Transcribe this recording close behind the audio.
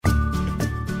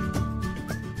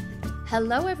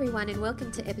Hello everyone and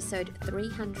welcome to episode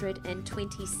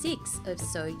 326 of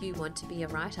So You Want to Be a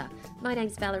Writer. My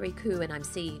name's Valerie Khoo and I'm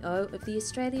CEO of the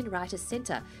Australian Writers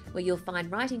Centre, where you'll find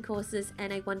writing courses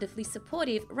and a wonderfully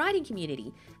supportive writing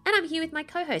community. And I'm here with my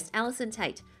co-host Alison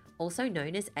Tate, also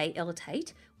known as A.L.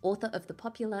 Tate, author of the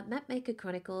popular Mapmaker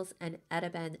Chronicles and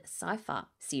Adaban Sci-Fi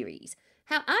series.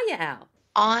 How are you, Al?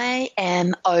 I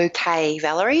am okay,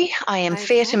 Valerie. I am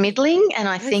fair to Okay. middling, and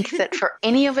I think that for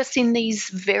any of us in these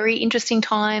very interesting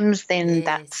times, then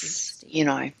that's all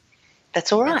right.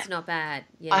 That's not bad.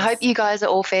 Yes. I hope you guys are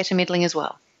all fair to middling as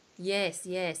well. Yes.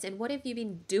 And what have you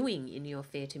been doing in your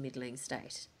fair to middling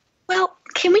state? Well,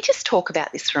 can we just talk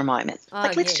about this for a moment?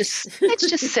 Let's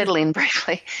just settle in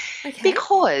briefly. Okay.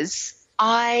 Because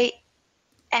I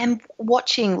am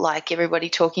watching like everybody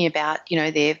talking about,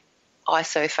 their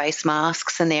ISO face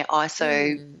masks and their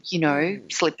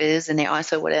ISO, slippers and their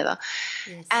ISO whatever.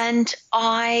 Yes. And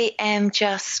I am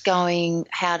just going,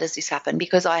 how does this happen?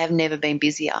 Because I have never been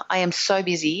busier. I am so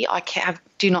busy. I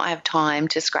do not have time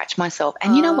to scratch myself.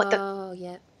 And you know what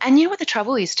the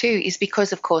trouble is too, is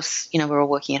because of course, we're all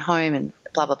working at home and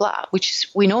blah, blah, blah,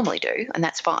 which we normally do, and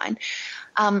that's fine.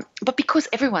 But because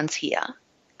everyone's here,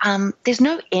 there's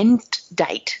no end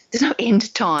date. There's no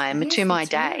end time to my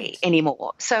day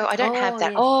anymore. So I don't have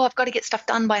that, I've got to get stuff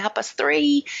done by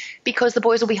 3:30 because the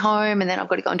boys will be home and then I've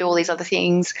got to go and do all these other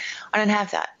things. I don't have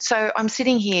that. So I'm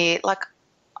sitting here, like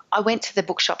I went to the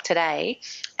bookshop today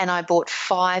and I bought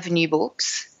 5 new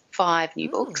books.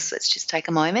 Let's just take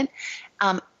a moment.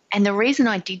 And the reason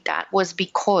I did that was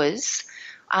because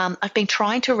I've been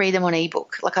trying to read them on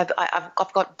ebook. Like I've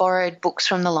got borrowed books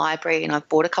from the library and I've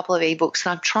bought a couple of ebooks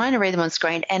and I'm trying to read them on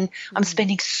screen, and I'm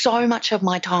spending so much of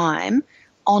my time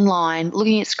online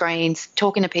looking at screens,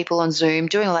 talking to people on Zoom,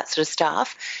 doing all that sort of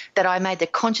stuff, that I made the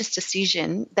conscious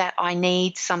decision that I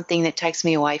need something that takes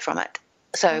me away from it.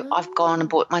 So I've gone and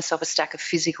bought myself a stack of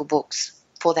physical books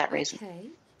for that reason. Okay.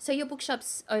 So your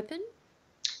bookshop's open?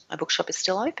 My bookshop is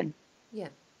still open. Yeah.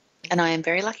 And I am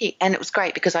very lucky. And it was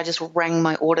great because I just rang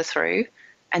my order through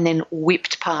and then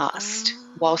whipped past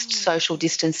whilst social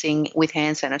distancing with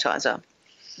hand sanitizer.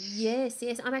 Yes.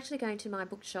 I'm actually going to my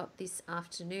bookshop this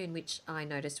afternoon, which I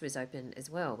noticed was open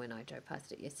as well when I drove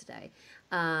past it yesterday.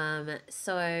 Ring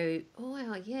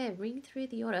through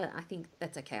the order. I think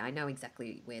that's okay. I know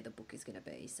exactly where the book is going to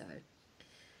be. So,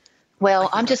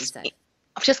 well, I've just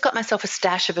got myself a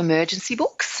stash of emergency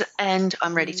books and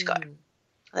I'm ready to go.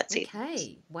 That's it.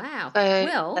 Okay, wow.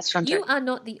 So you are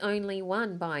not the only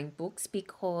one buying books,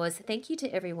 because thank you to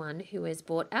everyone who has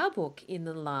bought our book in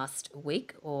the last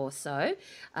week or so.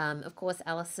 Of course,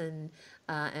 Alison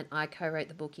and I co-wrote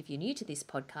the book, if you're new to this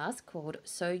podcast, called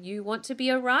So You Want to Be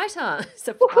a Writer.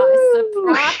 Surprise,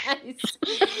 surprise.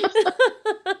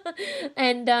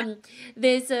 And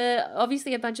there's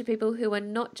obviously a bunch of people who are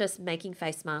not just making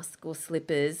face masks or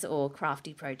slippers or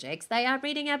crafty projects. They are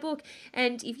reading our book.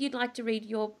 And if you'd like to read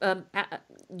your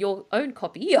own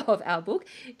copy of our book,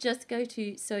 just go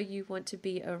to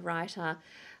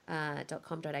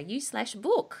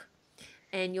soyouwanttobeawriter.com.au/book.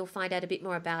 And you'll find out a bit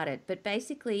more about it. But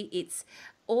basically, it's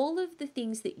all of the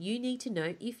things that you need to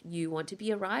know if you want to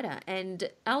be a writer. And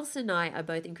Alison and I are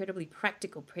both incredibly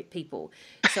practical people.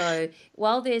 So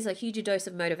while there's a huge dose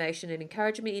of motivation and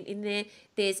encouragement in there,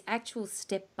 there's actual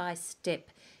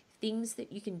step-by-step things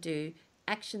that you can do,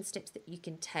 action steps that you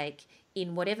can take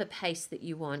in whatever pace that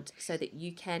you want, so that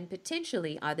you can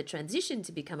potentially either transition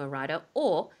to become a writer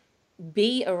or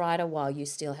be a writer while you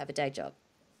still have a day job.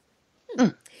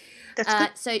 That's good.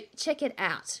 So check it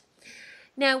out.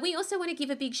 Now, we also want to give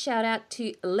a big shout out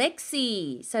to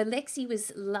Lexi. So Lexi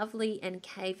was lovely and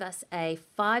gave us a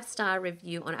 5-star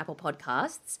review on Apple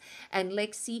Podcasts. And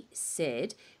Lexi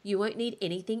said, "You won't need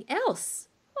anything else."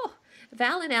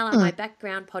 Val and Al are my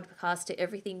background podcast to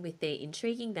everything with their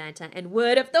intriguing banter and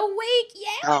word of the week.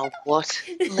 Yeah. Oh, what?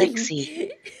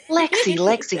 Lexi,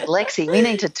 we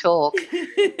need to talk.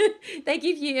 They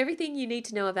give you everything you need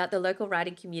to know about the local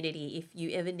writing community. If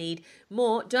you ever need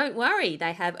more, don't worry.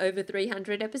 They have over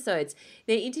 300 episodes.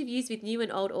 Their interviews with new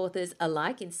and old authors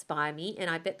alike inspire me, and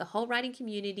I bet the whole writing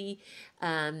community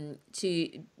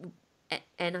to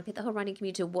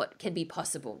what can be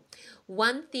possible.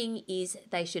 One thing is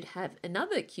they should have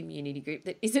another community group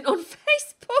that isn't on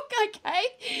Facebook,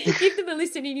 okay? Give them a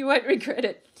listen and you won't regret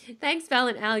it. Thanks, Val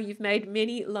and Al. You've made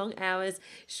many long hours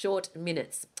short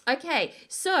minutes. Okay,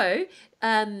 so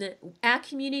our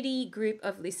community group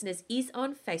of listeners is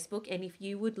on Facebook, and if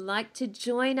you would like to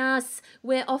join us,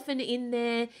 we're often in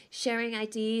there sharing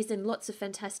ideas and lots of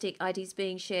fantastic ideas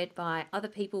being shared by other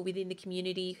people within the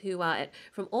community who are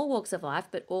from all walks of life,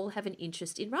 but all have an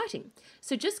interest in writing.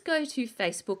 So just go to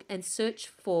Facebook and search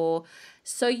for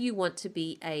So You Want to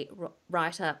Be a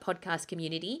Writer podcast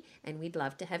community, and we'd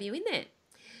love to have you in there.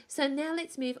 So now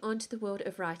let's move on to the world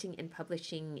of writing and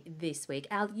publishing this week.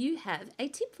 Al, you have a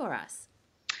tip for us.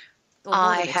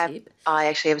 I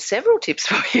actually have several tips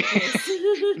for you. Yes.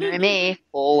 You know me,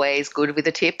 always good with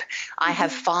a tip. I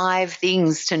have 5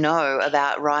 things to know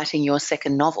about writing your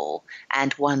second novel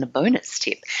and 1 bonus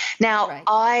tip. Now,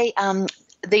 right.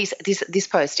 This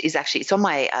post is actually, it's on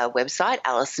my website,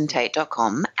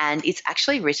 alisontait.com, and it's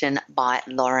actually written by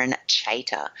Lauren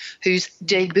Chater, whose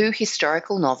debut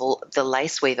historical novel, The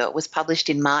Lace Weaver, was published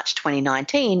in March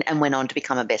 2019 and went on to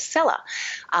become a bestseller.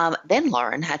 Then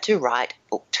Lauren had to write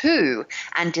book 2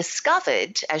 and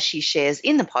discovered, as she shares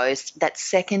in the post, that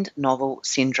second novel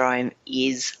syndrome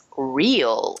is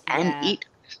real and it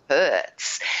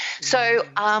hurts. So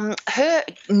her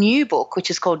new book, which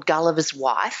is called Gulliver's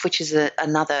Wife, which is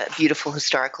another beautiful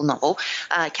historical novel,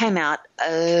 came out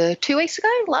 2 weeks ago,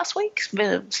 last week,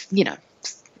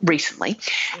 recently.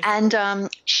 And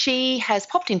she has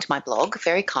popped into my blog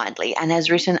very kindly and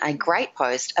has written a great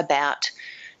post about,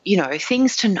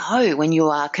 things to know when you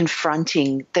are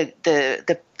confronting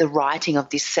the writing of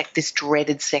this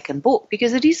dreaded second book,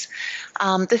 because it is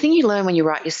the thing you learn when you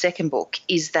write your second book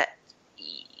is that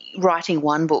writing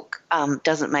one book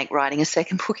doesn't make writing a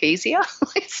second book easier.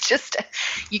 It's just,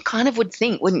 you kind of would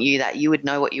think, wouldn't you, that you would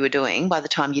know what you were doing by the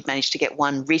time you'd managed to get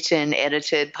one written,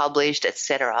 edited, published,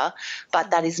 etc.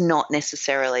 But that is not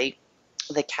necessarily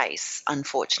the case,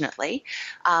 unfortunately.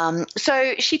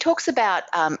 So she talks about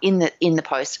in the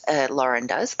post, Lauren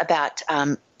does, about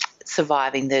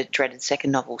surviving the dreaded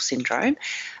second novel syndrome.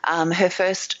 Her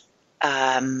first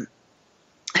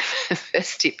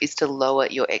tip is to lower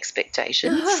your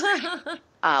expectations,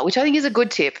 which I think is a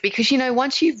good tip, because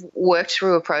once you've worked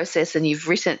through a process and you've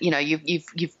written,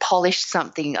 you've polished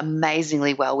something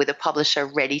amazingly well with a publisher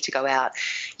ready to go out,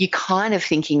 you're kind of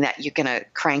thinking that you're going to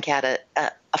crank out a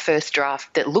first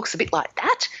draft that looks a bit like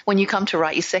that when you come to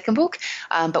write your second book.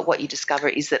 But what you discover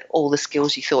is that all the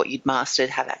skills you thought you'd mastered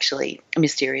have actually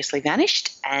mysteriously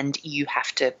vanished, and you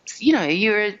have to,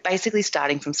 you're basically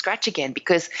starting from scratch again,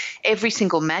 because every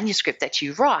single manuscript that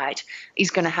you write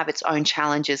is going to have its own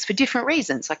challenges for different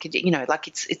reasons.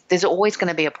 There's always going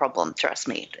to be a problem. Trust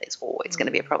me, there's always going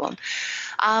to be a problem.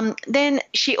 Then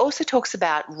she also talks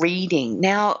about reading.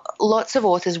 Now, lots of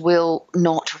authors will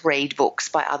not read books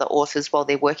by other authors while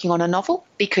they're working on a novel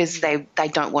because they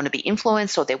don't want to be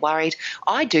influenced, or they're worried.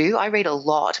 I do. I read a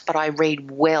lot, but I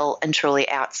read well and truly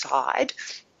outside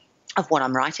of what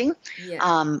I'm writing.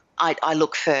 Yeah. I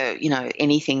look for,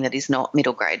 anything that is not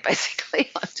middle grade,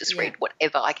 basically. I just read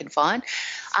whatever I can find.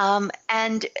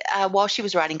 And while she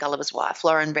was writing Gulliver's Wife,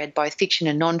 Lauren read both fiction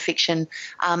and non-fiction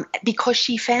because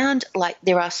she found,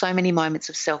 there are so many moments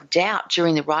of self-doubt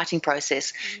during the writing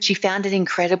process. She found it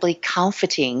incredibly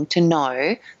comforting to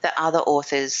know that other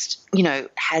authors,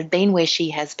 had been where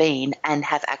she has been and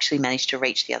have actually managed to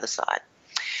reach the other side.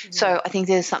 So I think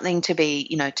there's something to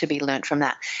be learnt from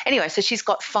that. Anyway, so she's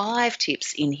got 5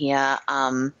 tips in here,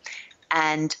 and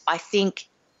I think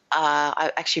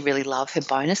I actually really love her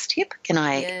bonus tip.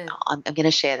 I'm going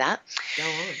to share that. Go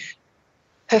on.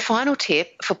 Her final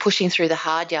tip for pushing through the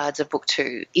hard yards of book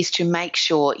 2 is to make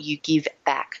sure you give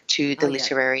back to the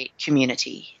literary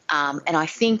community. And I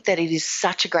think that it is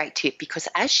such a great tip because,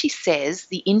 as she says,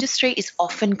 the industry is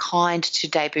often kind to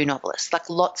debut novelists.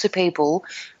 Lots of people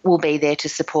will be there to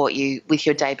support you with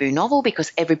your debut novel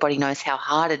because everybody knows how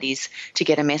hard it is to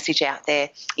get a message out there.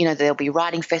 They'll be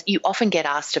writing you often get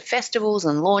asked to festivals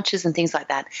and launches and things like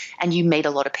that, and you meet a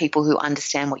lot of people who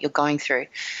understand what you're going through.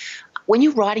 When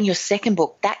you're writing your second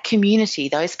book, that community,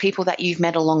 those people that you've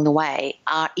met along the way,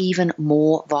 are even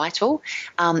more vital.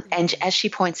 And as she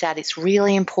points out, it's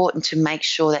really important to make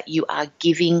sure that you are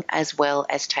giving as well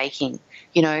as taking.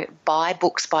 Buy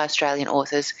books by Australian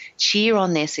authors, cheer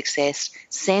on their success,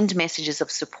 send messages of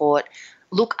support,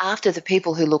 look after the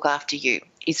people who look after you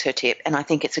is her tip. And I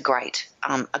think it's a great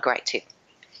tip.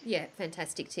 Yeah,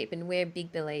 fantastic tip. And we're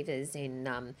big believers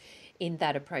in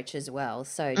that approach as well.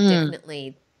 So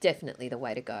definitely the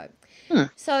way to go.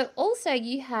 So also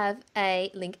you have a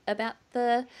link about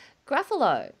the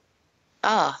Gruffalo.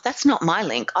 Oh, that's not my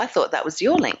link. I thought that was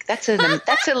your link. That's a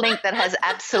link that has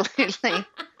absolutely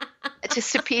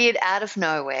disappeared out of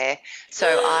nowhere. So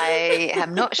I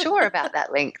am not sure about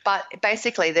that link. But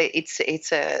basically,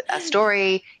 it's a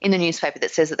story in the newspaper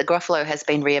that says that the Gruffalo has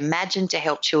been reimagined to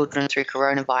help children through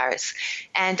coronavirus.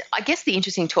 And I guess the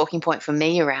interesting talking point for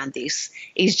me around this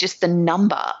is just the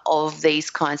number of these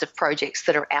kinds of projects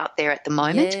that are out there at the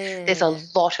moment. Yeah. There's a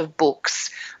lot of books,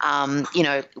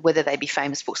 whether they be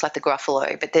famous books like the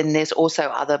Gruffalo, but then there's also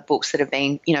other books that are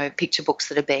being, picture books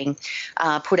that are being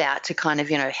put out to kind of,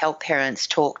 help parents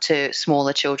talk to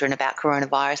smaller children about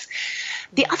coronavirus.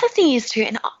 The other thing is too,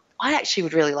 and I actually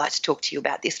would really like to talk to you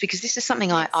about this because this is something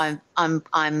Yes.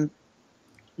 I'm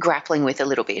grappling with a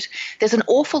little bit. There's an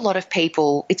awful lot of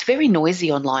people. It's very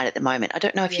noisy online at the moment. I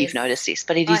don't know if you've noticed this,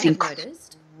 but it is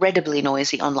incredibly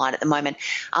noisy online at the moment.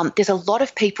 There's a lot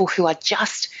of people who are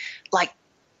just like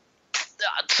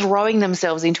throwing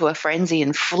themselves into a frenzy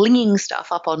and flinging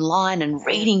stuff up online and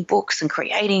reading books and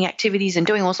creating activities and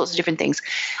doing all sorts of different things,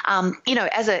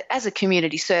 as a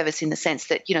community service, in the sense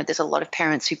that, there's a lot of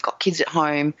parents who've got kids at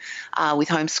home with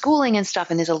homeschooling and stuff,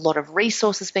 and there's a lot of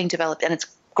resources being developed, and it's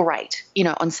great,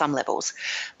 on some levels.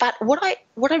 But what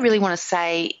I really want to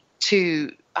say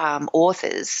to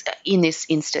authors in this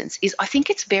instance is I think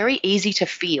it's very easy to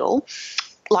feel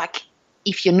like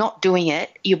if you're not doing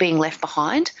it, you're being left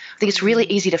behind. I think it's really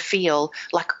easy to feel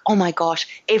like, oh my gosh,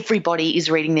 everybody is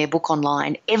reading their book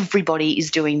online. Everybody is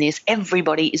doing this.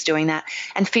 Everybody is doing that,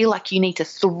 and feel like you need to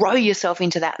throw yourself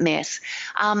into that mess.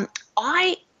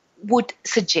 I would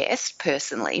suggest,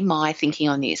 personally, my thinking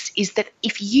on this is that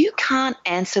if you can't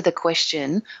answer the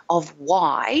question of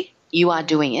why you are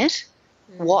doing it,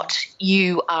 what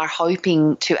you are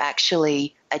hoping to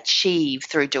actually achieve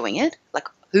through doing it, like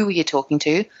who are you talking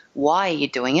to, why are you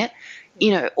doing it,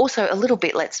 also a little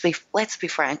bit, let's be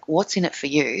frank, what's in it for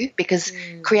you? Because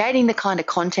creating the kind of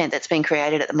content that's being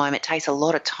created at the moment takes a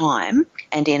lot of time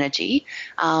and energy.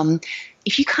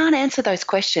 If you can't answer those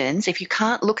questions, if you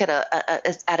can't look at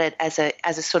it as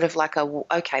a sort of like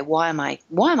okay, why am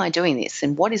I doing this,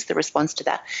 and what is the response to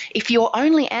that? If your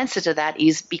only answer to that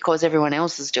is because everyone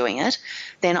else is doing it,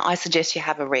 then I suggest you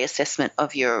have a reassessment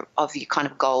of your kind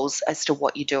of goals as to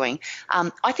what you're doing.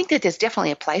 I think that there's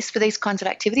definitely a place for these kinds of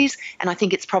activities, and I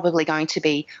think it's probably going to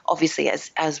be, obviously,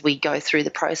 as we go through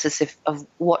the process of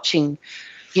watching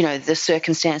the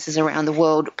circumstances around the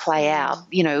world play out,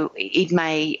 it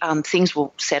may, things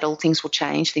will settle, things will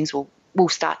change, we'll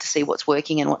start to see what's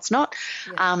working and what's not.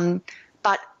 Yeah.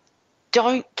 But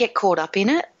don't get caught up in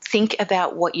it. Think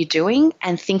about what you're doing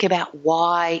and think about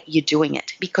why you're doing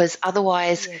it, because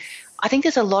otherwise I think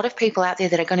there's a lot of people out there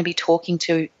that are going to be talking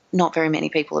to not very many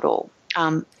people at all.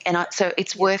 So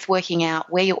it's worth working out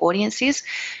where your audience is.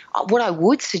 What I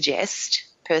would suggest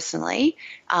personally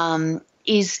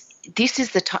is this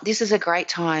is a great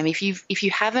time if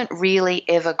you haven't really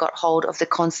ever got hold of the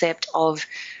concept of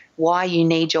why you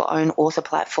need your own author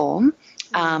platform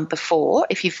before.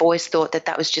 If you've always thought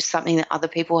that was just something that other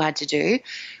people had to do,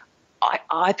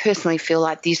 I personally feel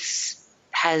like this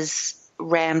has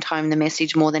rammed home the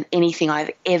message more than anything I've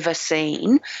ever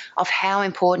seen of how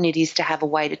important it is to have a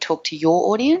way to talk to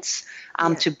your audience,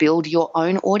 to build your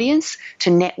own audience,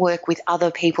 to network with other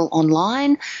people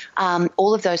online,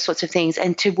 all of those sorts of things,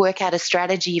 and to work out a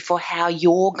strategy for how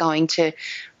you're going to,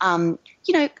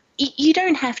 you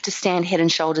don't have to stand head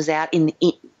and shoulders out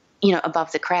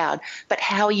above the crowd, but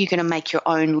how are you going to make your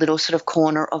own little sort of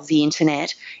corner of the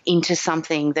internet into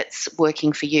something that's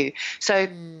working for you? So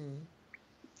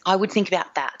I would think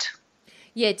about that.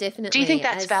 Yeah, definitely. Do you think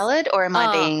that's valid, or am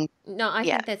I being... No, I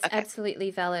think that's absolutely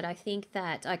valid. I think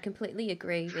that I completely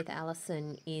agree with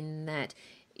Alison in that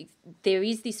there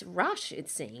is this rush, it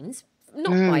seems,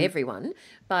 not by everyone,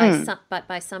 but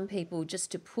by some people,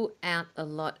 just to put out a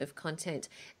lot of content.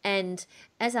 And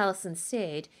as Alison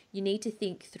said, you need to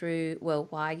think through, well,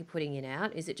 why are you putting it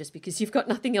out? Is it just because you've got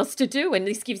nothing else to do and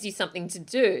this gives you something to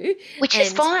do? Which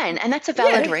is fine, and that's a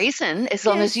valid reason, as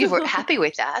long as you're happy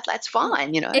with that. That's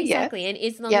fine, Exactly, and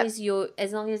as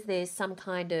long as there's some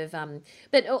kind of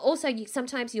but also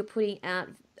sometimes you're putting out.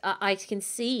 I can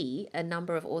see a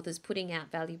number of authors putting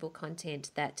out valuable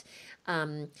content that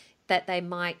that they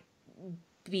might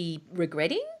be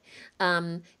regretting.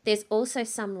 There's also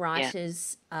some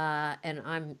writers, and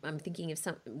I'm thinking of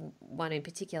one in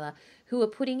particular, who are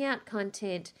putting out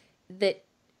content that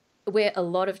where a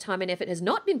lot of time and effort has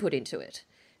not been put into it.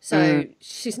 So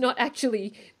she's not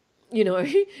actually,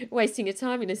 wasting her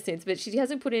time in a sense, but she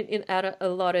hasn't put out a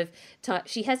lot of time.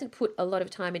 She hasn't put a lot of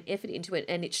time and effort into it,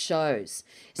 and it shows.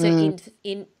 So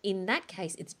in that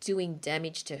case, it's doing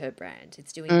damage to her brand.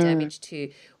 It's doing damage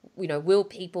to, will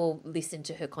people listen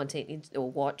to her content or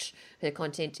watch her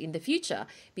content in the future?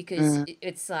 Because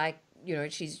it's like,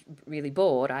 she's really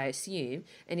bored, I assume,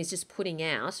 and is just putting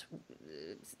out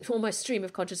almost stream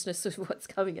of consciousness of what's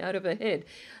coming out of her head.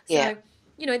 Yeah.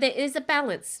 So, there is a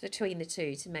balance between the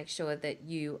two to make sure that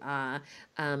you are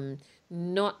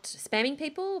not spamming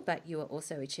people, but you are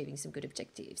also achieving some good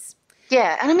objectives.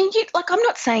 Yeah, and I mean, I'm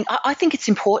not saying I think it's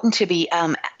important to be,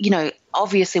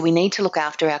 obviously we need to look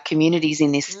after our communities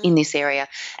in this area,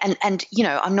 and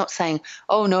I'm not saying,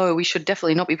 oh no, we should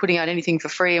definitely not be putting out anything for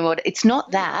free and what. It's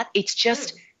not that. It's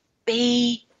just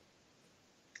be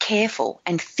careful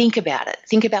and think about it.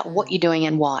 Think about what you're doing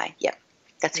and why. Yep.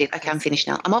 That's it. Okay, I'm finished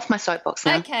now. I'm off my soapbox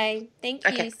now. Okay, thank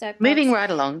you, soapbox. Moving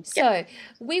right along. So,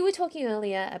 we were talking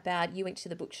earlier about you went to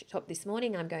the bookshop this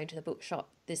morning. I'm going to the bookshop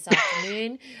this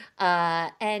afternoon.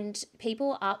 And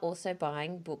people are also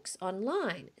buying books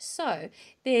online. So,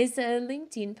 there's a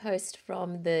LinkedIn post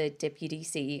from the Deputy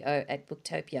CEO at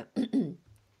Booktopia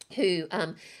who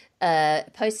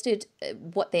posted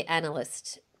what their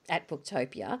analyst at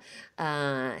Booktopia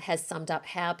has summed up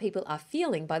how people are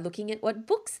feeling by looking at what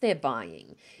books they're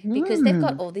buying, because they've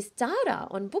got all this data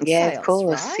on book sales, of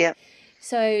course, right? Yep.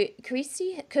 So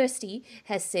Kirsty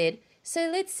has said, so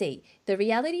let's see, the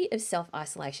reality of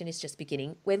self-isolation is just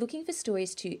beginning. We're looking for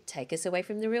stories to take us away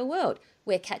from the real world.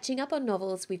 We're catching up on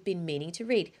novels we've been meaning to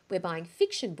read. We're buying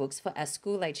fiction books for our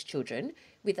school-age children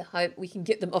with the hope we can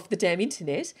get them off the damn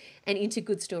internet and into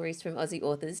good stories from Aussie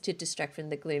authors to distract from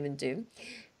the gloom and doom.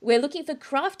 We're looking for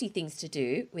crafty things to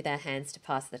do with our hands to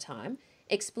pass the time,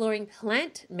 exploring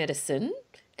plant medicine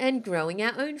and growing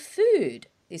our own food.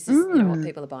 This is what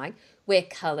people are buying. We're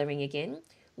colouring again.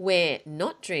 We're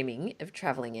not dreaming of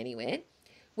travelling anywhere.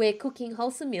 We're cooking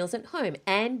wholesome meals at home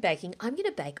and baking. I'm going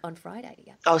to bake on Friday.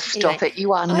 Yeah. Oh, stop it.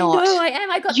 You are not. I know I am.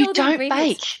 I got all the You don't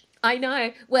ingredients. bake. I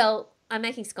know. Well, I'm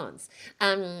making scones.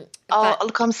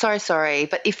 Look, I'm sorry.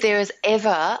 But if there is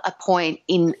ever a point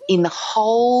in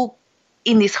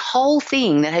this whole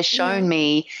thing that has shown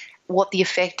me what the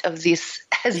effect of this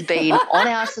has been on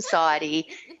our society,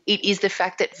 it is the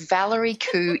fact that Valerie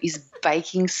Khoo is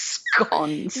baking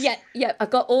scones. Yeah.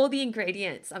 I've got all the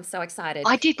ingredients. I'm so excited.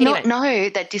 I did not know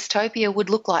that dystopia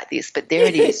would look like this, but there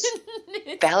it is.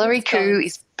 Valerie Khoo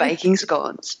is baking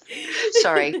scones.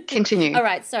 Sorry, continue. All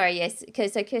right, sorry, yes.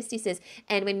 So Kirsty says,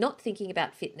 and we're not thinking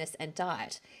about fitness and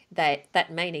diet.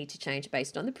 That may need to change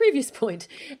based on the previous point.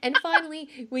 And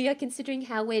finally, we are considering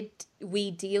how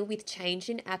we deal with change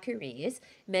in our careers,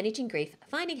 managing grief,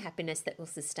 finding happiness that will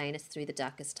sustain us through the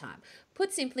darkest time.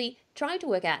 Put simply, trying to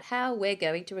work out how we're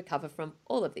going to recover from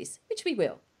all of this, which we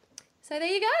will. So there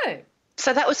you go.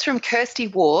 So that was from Kirsty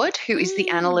Ward, who is the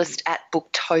analyst at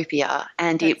Booktopia,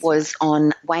 and it was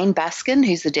on Wayne Baskin,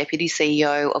 who's the Deputy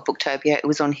CEO of Booktopia. It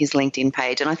was on his LinkedIn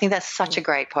page, and I think that's such a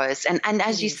great post. And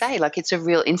as you say, like, it's a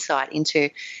real insight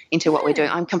into what we're doing.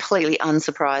 I'm completely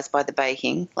unsurprised by the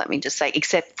baking, let me just say,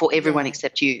 except for everyone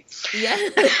except you. Yeah.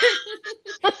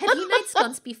 Have you made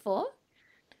scones before?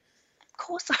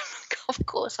 Of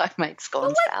course I've made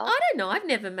scones, Val. I don't know. I've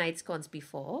never made scones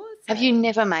before. So. Have you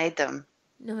never made them?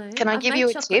 No. Can I give you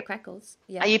a tip? Crackles.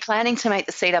 Yeah. Are you planning to make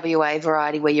the CWA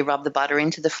variety where you rub the butter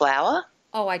into the flour?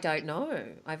 Oh, I don't know.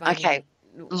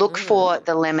 Look for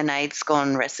the lemonade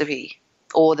scone recipe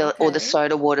or the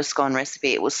soda water scone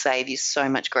recipe. It will save you so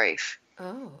much grief.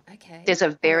 Oh, okay. There's a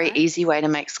very easy way to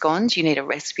make scones. You need a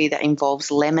recipe that involves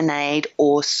lemonade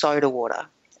or soda water.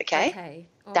 Okay?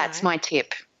 That's my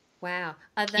tip. Wow.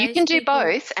 You can do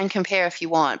both and compare if you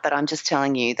want, but I'm just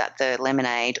telling you that the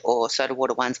lemonade or soda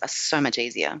water ones are so much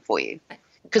easier for you.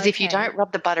 Because if you don't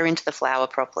rub the butter into the flour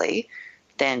properly,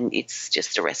 then it's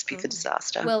just a recipe for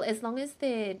disaster. Well, as long as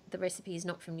the recipe is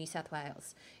not from New South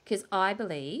Wales, because I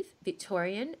believe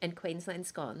Victorian and Queensland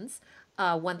scones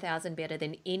are 1,000 better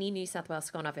than any New South Wales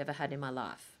scone I've ever had in my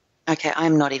life. Okay,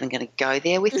 I'm not even going to go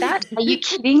there with that. Are you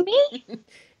kidding me?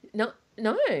 No,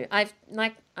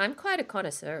 I'm quite a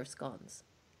connoisseur of scones.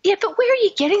 Yeah, but where are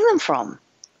you getting them from?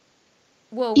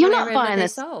 Well, you're not buying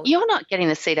this. You're not getting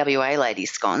the CWA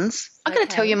ladies scones. I'm going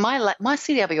to tell you, my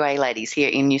CWA ladies here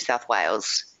in New South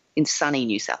Wales, in sunny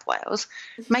New South Wales,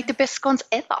 make the best scones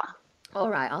ever. All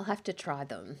right, I'll have to try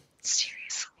them.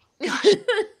 Seriously. Gosh,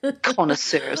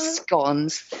 connoisseur of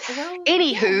scones. Well,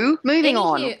 moving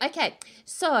on. Okay,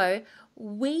 so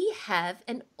we have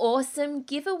an awesome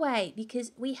giveaway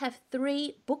because we have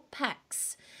 3 book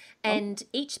packs and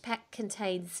each pack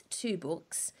contains 2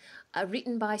 books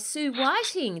written by Sue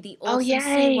Whiting, the awesome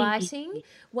Sue Whiting.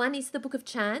 One is the Book of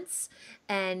Chance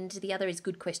and the other is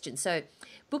Good Question. So,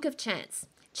 Book of Chance.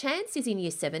 Chance is in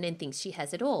year 7 and thinks she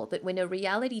has it all, but when a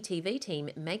reality TV team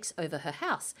makes over her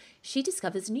house, she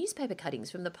discovers newspaper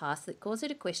cuttings from the past that cause her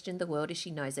to question the world as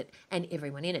she knows it and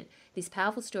everyone in it. This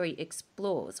powerful story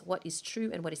explores what is true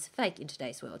and what is fake in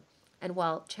today's world. And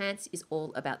while Chance is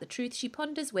all about the truth, she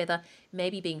ponders whether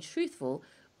maybe being truthful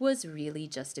was really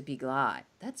just a big lie.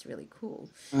 That's really cool.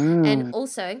 And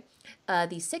also,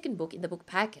 the second book in the book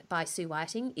pack by Sue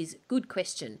Whiting is Good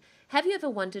Question. Have you ever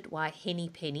wondered why Henny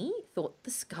Penny thought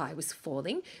the sky was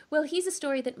falling? Well, here's a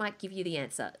story that might give you the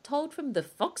answer. Told from the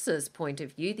fox's point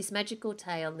of view, this magical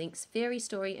tale links fairy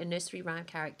story and nursery rhyme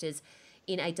characters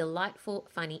in a delightful,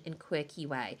 funny and quirky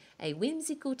way. A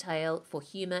whimsical tale for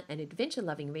humour and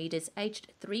adventure-loving readers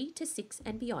aged 3 to 6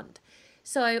 and beyond.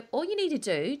 So all you need to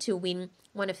do to win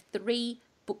one of 3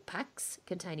 book packs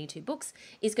containing 2 books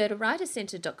is go to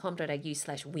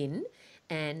writerscentre.com.au/win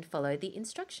and follow the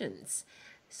instructions.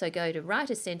 So go to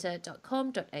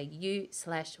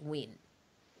writerscentre.com.au/win.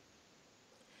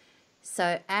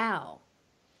 So, Al.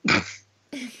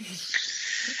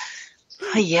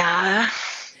 Yeah.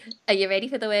 Are you ready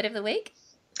for the word of the week?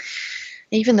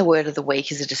 Even the word of the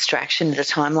week is a distraction at a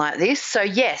time like this. So,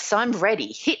 yes, I'm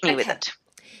ready. Hit me with it.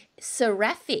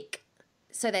 Seraphic.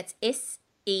 So that's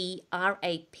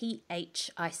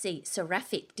SERAPHIC.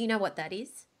 Seraphic. Do you know what that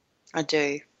is? I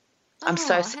do. I'm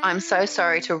so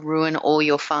sorry to ruin all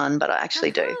your fun, but I actually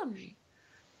do.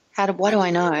 What do I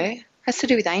know? It has to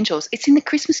do with angels. It's in the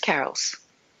Christmas carols.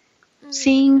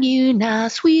 Sing you now,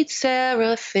 sweet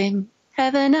seraphim,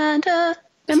 heaven and earth.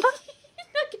 Remember?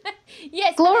 Okay.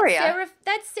 Yes, Gloria.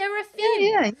 That's seraphim.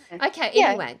 Yeah. Okay,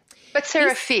 anyway. But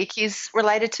seraphic is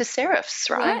related to seraphs,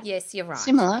 right? Well, yes, you're right.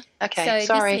 Similar. Okay, so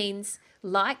sorry. This means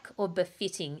like or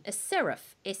befitting a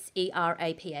seraph,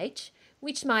 SERAPH,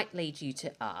 which might lead you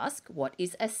to ask, what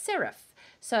is a seraph?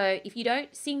 So if you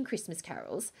don't sing Christmas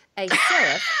carols, a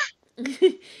seraph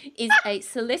is a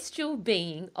celestial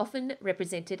being often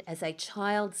represented as a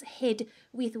child's head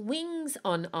with wings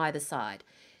on either side.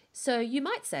 So you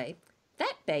might say,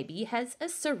 that baby has a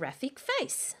seraphic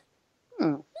face.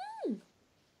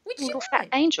 Which little fat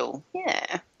angel,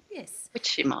 yeah. Yes.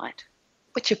 Which you might.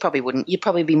 Which you probably wouldn't. You'd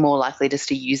probably be more likely just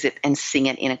to use it and sing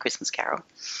it in a Christmas carol.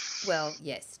 Well,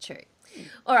 yes, true.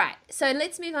 All right, so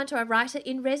let's move on to our writer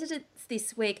in residence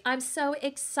this week. I'm so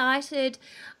excited.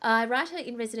 Writer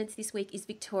in residence this week is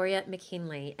Victoria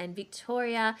McKinley, and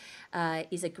Victoria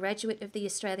is a graduate of the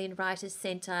Australian Writers'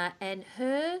 Centre, and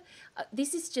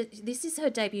this is her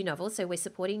debut novel. So we're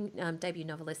supporting debut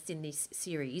novelists in this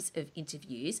series of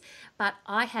interviews, but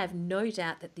I have no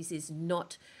doubt that this is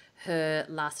not her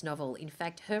last novel. In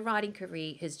fact, her writing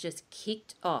career has just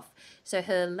kicked off. So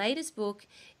her latest book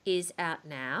is out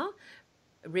now,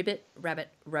 Ribbit, Rabbit,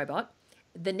 Robot.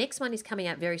 The next one is coming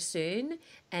out very soon,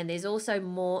 and there's also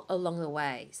more along the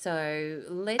way. So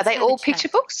let's. Are they all picture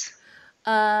books?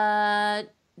 No,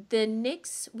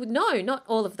 not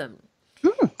all of them.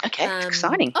 Okay,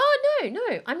 exciting. Oh,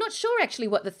 no. I'm not sure actually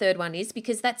what the third one is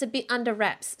because that's a bit under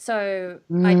wraps. So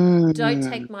I don't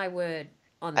take my word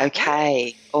on that.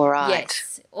 Okay, all right.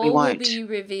 Yes, all will be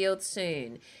revealed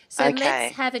soon. So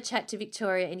let's have a chat to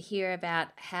Victoria and hear about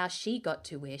how she got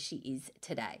to where she is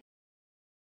today.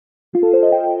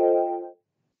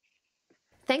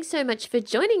 Thanks so much for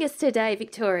joining us today,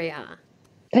 Victoria.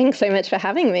 Thanks so much for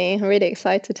having me. I'm really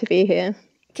excited to be here.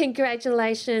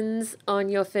 Congratulations on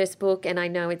your first book, and I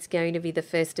know it's going to be the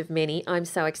first of many. I'm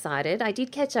so excited. I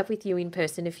did catch up with you in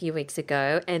person a few weeks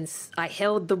ago, and I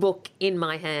held the book in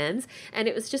my hands, and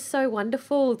it was just so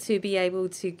wonderful to be able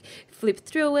to flip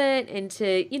through it and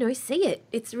to, see it.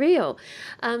 It's real.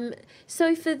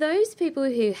 So for those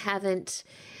people who haven't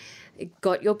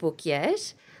got your book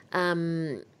yet,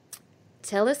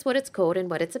 tell us what it's called and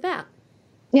what it's about.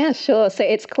 Yeah, sure. So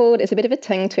it's a bit of a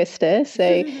tongue twister. So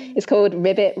it's called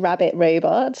Ribbit, Rabbit,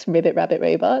 Robot,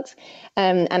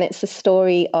 and it's the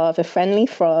story of a friendly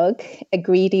frog, a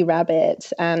greedy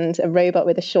rabbit, and a robot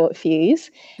with a short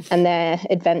fuse, and their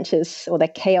adventures, or their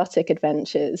chaotic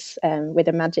adventures, with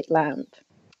a magic lamp.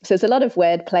 So there's a lot of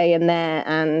wordplay in there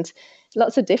and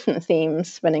lots of different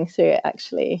themes running through it,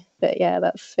 actually. But yeah,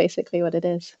 that's basically what it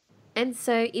is. And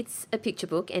so it's a picture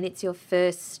book, and it's your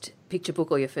first picture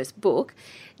book or your first book.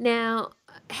 Now,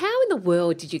 how in the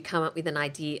world did you come up with an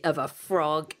idea of a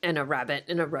frog and a rabbit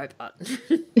and a robot?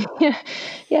 Yeah,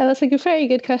 that's a very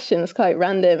good question. It's quite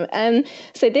random.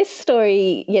 So this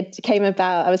story came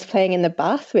about, I was playing in the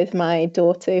bath with my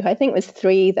daughter, who I think was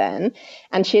 3 then,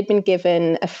 and she had been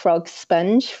given a frog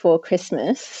sponge for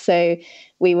Christmas. So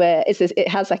it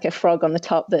has like a frog on the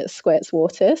top that squirts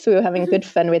water. So we were having good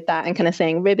fun with that and kind of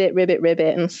saying ribbit, ribbit,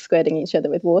 ribbit and squirting each other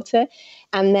with water.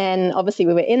 And then obviously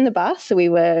we were in the bath, so we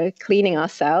were cleaning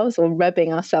ourselves or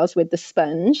rubbing ourselves with the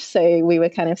sponge. So we were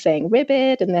kind of saying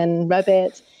ribbit and then rub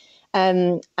it.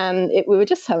 We were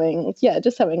just having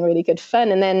really good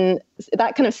fun. And then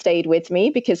that kind of stayed with me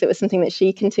because it was something that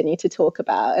she continued to talk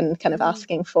about and kind of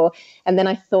asking for. And then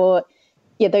I thought,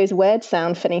 yeah, those words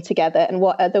sound funny together. And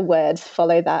what other words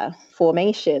follow that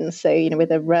formation? So, with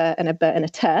a r and a b and a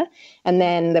t. And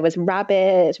then there was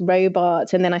rabbit,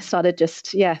 robot. And then I started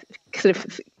just, sort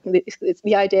of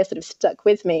the idea sort of stuck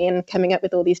with me and coming up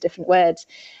with all these different words.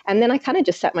 And then I kind of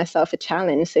just set myself a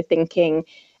challenge. So thinking,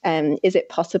 is it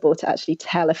possible to actually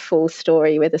tell a full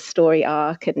story with a story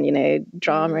arc and,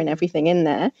 drama and everything in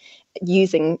there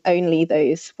using only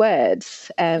those words?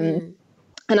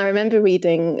 And I remember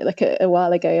reading like a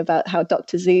while ago about how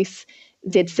Dr. Seuss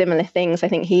did similar things. I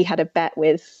think he had a bet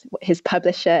with his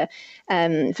publisher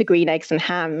for Green Eggs and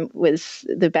Ham.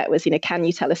 The bet was, can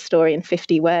you tell a story in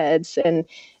 50 words? And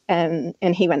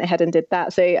he went ahead and did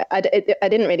that. So I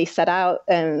didn't really set out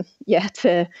to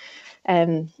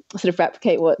sort of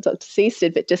replicate what Dr. Seuss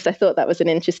did, but just I thought that was an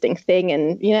interesting thing.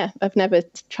 And I've never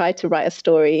tried to write a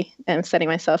story setting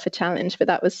myself a challenge, but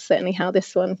that was certainly how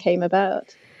this one came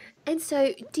about. And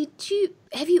so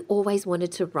have you always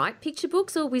wanted to write picture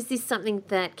books, or was this something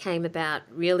that came about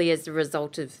really as a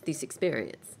result of this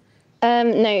experience?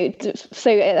 No.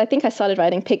 So I think I started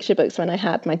writing picture books when I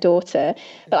had my daughter,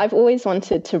 but I've always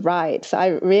wanted to write. So I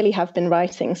really have been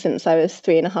writing since I was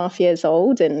 3.5 years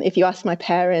old. And if you ask my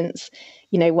parents,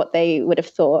 what they would have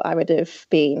thought I would have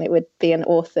been, it would be an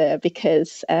author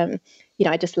because,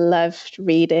 I just loved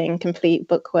reading, complete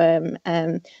bookworm.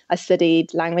 I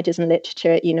studied languages and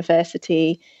literature at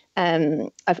university.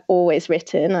 I've always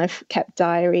written. I've kept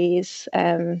diaries.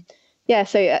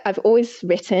 So I've always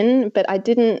written, but I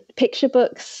didn't. Picture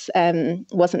books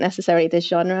wasn't necessarily the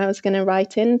genre I was going to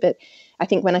write in. But I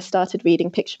think when I started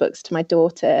reading picture books to my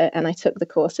daughter and I took the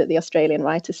course at the Australian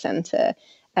Writers' Centre,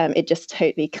 it just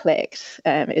totally clicked.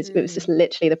 It was just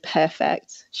literally the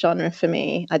perfect genre for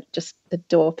me. I just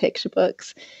adore picture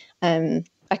books. I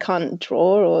can't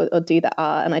draw or do the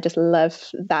art, and I just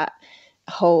love that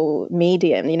whole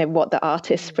medium, what the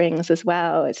artist brings as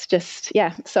well. It's just,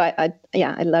 so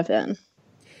I love it.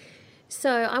 So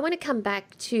I want to come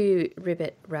back to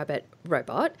Ribbit, Rabbit,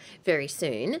 Robot very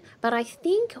soon, but I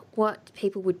think what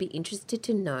people would be interested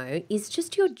to know is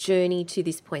just your journey to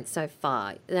this point so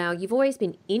far. Now, you've always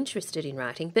been interested in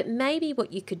writing, but maybe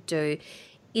what you could do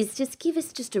is just give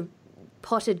us just a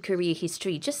potted career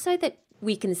history, just so that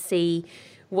we can see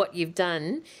what you've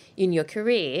done in your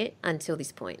career until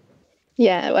this point.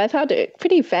 Yeah, well, I've had a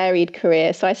pretty varied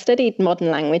career. So I studied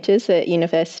modern languages at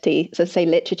university, so say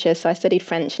literature. So I studied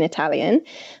French and Italian.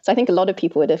 So I think a lot of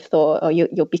people would have thought, oh,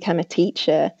 you'll become a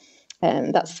teacher.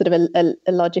 That's sort of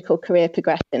a logical career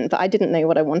progression. But I didn't know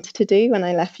what I wanted to do when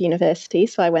I left university.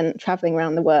 So I went traveling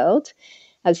around the world,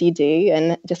 as you do,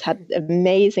 and just had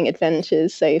amazing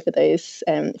adventures. So for those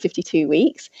 52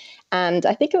 weeks. And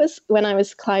I think it was when I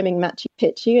was climbing Machu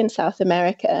Picchu in South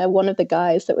America, one of the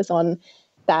guys that was on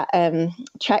that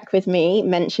trek with me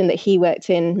mentioned that he worked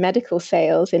in medical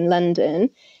sales in London,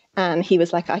 and he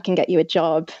was like, I can get you a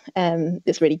job.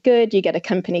 It's really good. You get a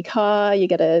company car, you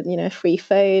get a free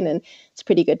phone, and it's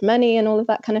pretty good money and all of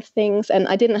that kind of things. And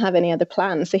I didn't have any other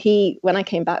plans. So when I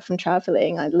came back from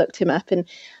traveling, I looked him up and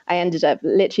I ended up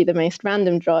literally the most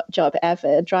random job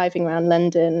ever, driving around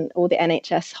London, all the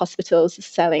NHS hospitals,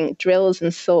 selling drills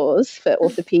and saws for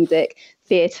orthopedic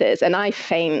theatres. And I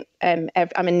faint. I'm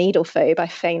a needle phobe. I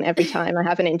faint every time I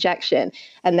have an injection.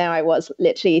 And there I was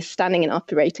literally standing in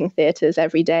operating theatres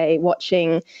every day,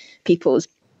 watching people's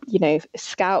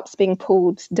scalps being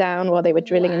pulled down while they were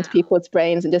drilling into people's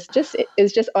brains, and it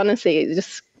was just honestly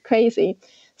just crazy.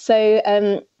 So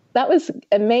that was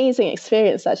amazing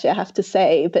experience, actually, I have to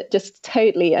say, but just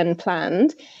totally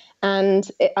unplanned.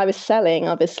 And I was selling,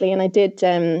 obviously, and I did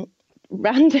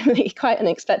randomly, quite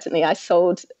unexpectedly, I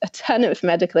sold a ton of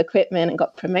medical equipment and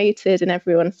got promoted, and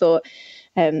everyone thought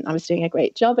I was doing a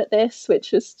great job at this,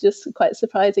 which was just quite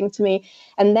surprising to me.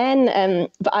 And then,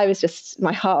 but I was just,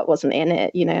 my heart wasn't in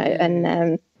it,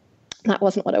 and that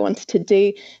wasn't what I wanted to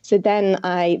do. So then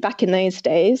back in those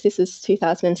days, this was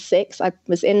 2006, I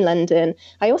was in London.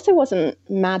 I also wasn't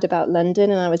mad about London,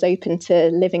 and I was open to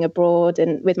living abroad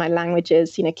and with my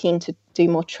languages, keen to do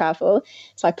more travel.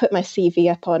 So I put my CV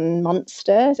up on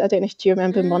Monster. I don't know if you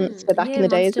remember Monster back in the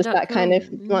days, was that kind of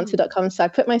Monster.com. So I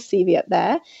put my CV up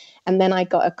there, and then I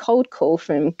got a cold call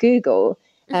from Google.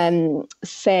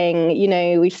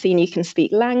 saying, we've seen you can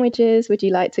speak languages. Would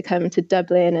you like to come to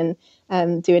Dublin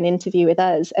and do an interview with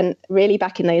us? And really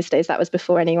back in those days, that was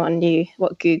before anyone knew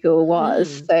what Google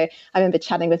was. So I remember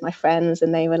chatting with my friends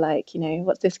and they were like,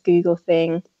 what's this Google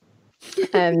thing?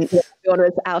 One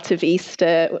was Alta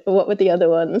Vista. What were the other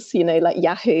ones? Like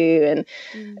Yahoo and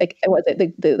was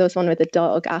it there was one with the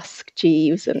dog, Ask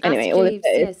Jeeves, and anyway, all of those.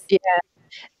 Yes.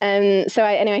 Yeah. So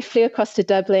I flew across to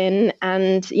Dublin,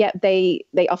 and they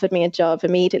offered me a job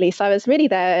immediately. So I was really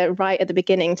there right at the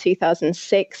beginning,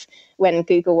 2006, when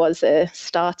Google was a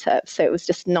startup. So it was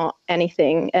just not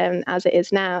anything as it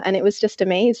is now, and it was just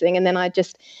amazing. And then I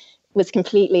just was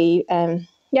completely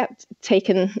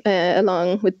taken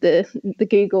along with the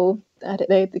Google, I don't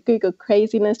know, the Google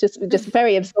craziness, just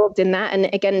very absorbed in that. And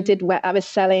again, I was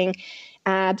selling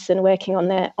ads and working on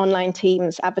their online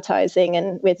teams, advertising,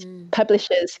 and with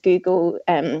publishers. Google,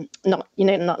 not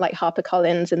like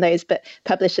HarperCollins and those, but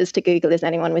publishers to Google is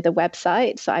anyone with a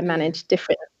website. So I managed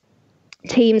different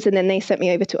teams, and then they sent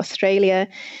me over to Australia,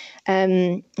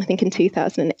 I think in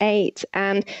 2008.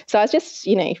 And so I was just,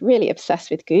 really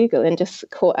obsessed with Google and just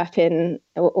caught up in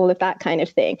all of that kind of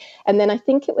thing. And then I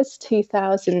think it was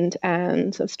 2000,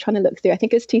 and I was trying to look through, I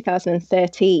think it was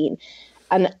 2013.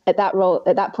 And at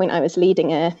that point, I was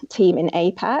leading a team in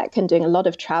APAC and doing a lot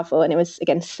of travel. And it was,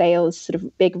 again, sales, sort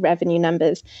of big revenue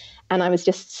numbers. And I was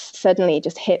just suddenly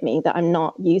just hit me that I'm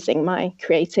not using my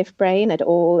creative brain at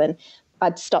all. And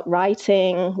I'd stopped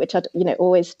writing, which I'd,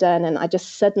 always done. And I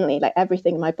just suddenly, like,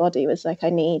 everything in my body was like, I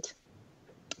need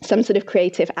some sort of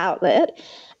creative outlet.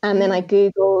 And then I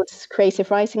Googled creative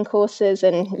writing courses,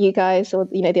 and you guys, or,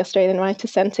 the Australian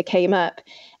Writers' Centre came up.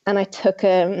 And I took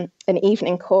an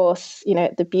evening course,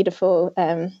 at the beautiful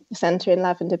centre in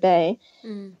Lavender Bay.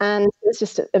 And it was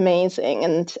just amazing,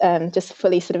 and just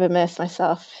fully sort of immersed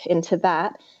myself into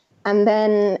that. And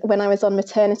then when I was on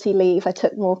maternity leave, I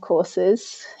took more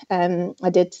courses. I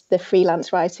did the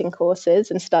freelance writing courses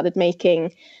and started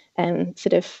making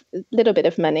sort of a little bit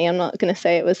of money. I'm not going to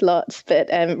say it was lots, but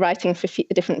writing for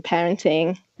different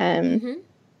parenting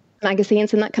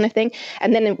magazines and that kind of thing.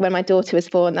 And then when my daughter was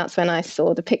born, that's when I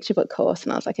saw the picture book course,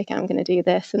 and I was like, okay, I'm going to do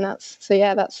this. And that's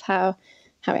how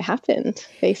it happened,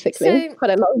 basically. So,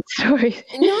 quite a long story.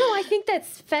 No, I think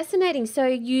that's fascinating. So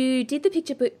you did the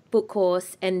picture book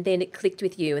course, and then it clicked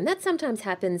with you. And that sometimes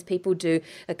happens. People do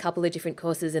a couple of different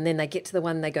courses, and then they get to the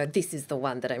one and they go, this is the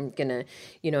one that I'm going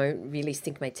to, really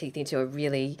sink my teeth into, or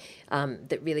really,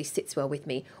 that really sits well with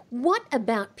me. What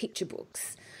about picture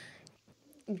books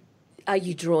are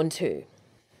you drawn to?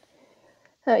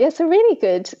 It's a really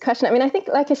good question. I mean, I think,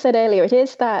 like I said earlier, it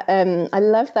is that I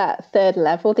love that third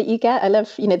level that you get. I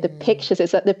love, the pictures.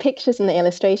 It's that the pictures and the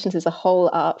illustrations is a whole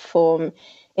art form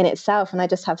in itself. And I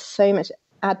just have so much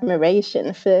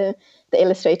admiration for the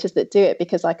illustrators that do it,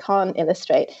 because I can't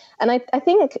illustrate. And I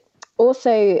think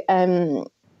also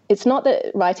it's not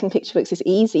that writing picture books is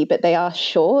easy, but they are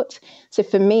short. So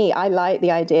for me, I like the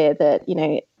idea that,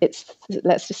 it's,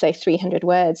 let's just say 300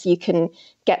 words. You can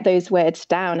get those words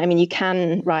down. I mean, you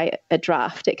can write a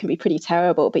draft. It can be pretty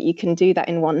terrible, but you can do that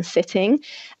in one sitting.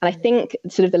 And I think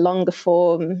sort of the longer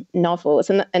form novels,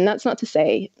 and that's not to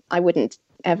say I wouldn't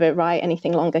ever write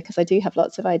anything longer, because I do have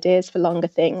lots of ideas for longer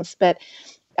things, but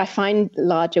I find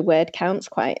larger word counts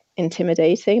quite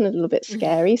intimidating and a little bit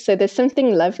scary. So there's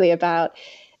something lovely about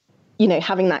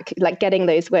having that, like getting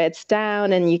those words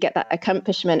down, and you get that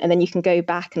accomplishment, and then you can go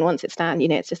back, and once it's down,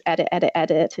 it's just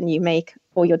edit, and you make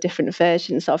all your different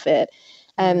versions of it.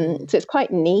 So it's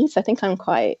quite neat. I think I'm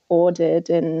quite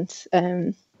ordered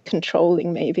and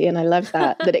controlling maybe, and I love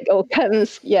that it all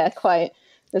comes, quite.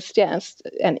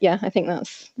 And I think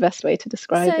that's the best way to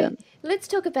describe it. Let's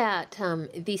talk about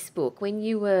this book. When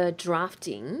you were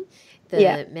drafting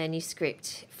the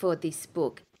manuscript for this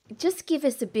book, just give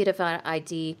us a bit of an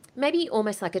idea, maybe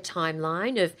almost like a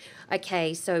timeline of,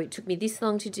 okay, so it took me this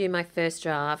long to do my first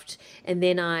draft, and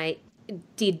then I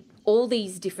did all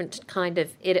these different kind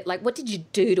of edit. Like, what did you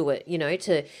do to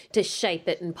it, to shape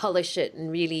it and polish it and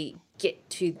really get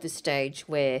to the stage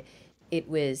where it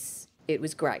was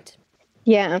great?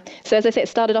 Yeah. So as I said, it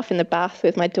started off in the bath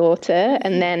with my daughter,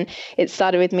 and then it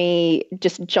started with me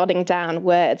just jotting down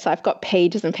words. So I've got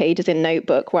pages and pages in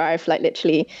Notebook where I've like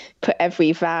literally put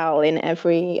every vowel in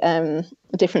every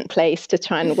different place to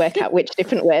try and work out which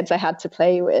different words I had to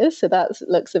play with. So that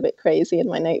looks a bit crazy in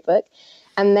my notebook.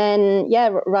 And then,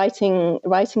 writing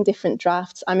different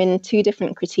drafts. I'm in 2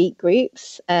 different critique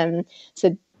groups.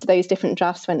 So those different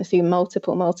drafts went through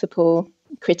multiple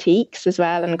critiques as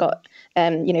well, and got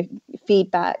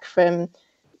feedback from,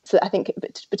 so I think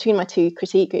between my 2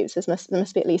 critique groups there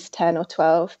must be at least 10 or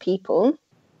 12 people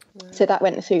So that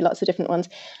went through lots of different ones.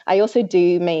 I also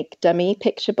do make dummy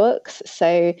picture books.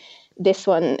 So this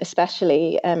one,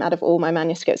 especially out of all my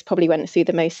manuscripts, probably went through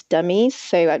the most dummies.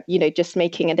 So, just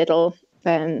making a little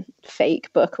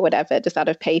fake book or whatever, just out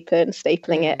of paper and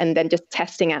stapling it, and then just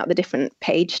testing out the different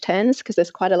page turns, because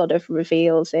there's quite a lot of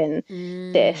reveals in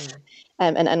this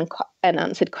and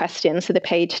unanswered questions. So the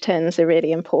page turns are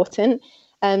really important.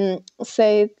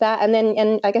 So that,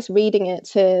 and I guess reading it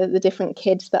to the different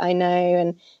kids that I know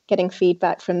and getting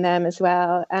feedback from them as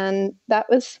well. And that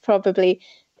was probably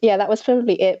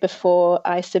it before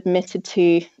I submitted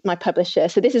to my publisher.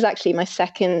 So this is actually my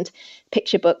second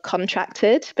picture book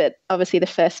contracted, but obviously the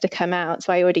first to come out.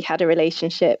 So I already had a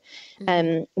relationship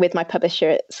with my publisher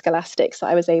at Scholastic. So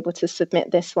I was able to submit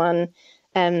this one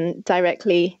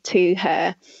directly to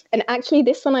her. And actually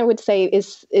this one I would say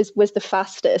was the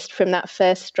fastest from that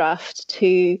first draft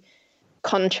to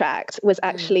contract, was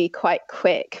actually quite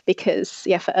quick, because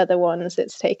for other ones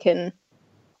it's taken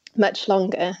much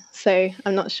longer. So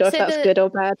I'm not sure if that's good or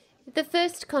bad. The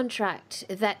first contract,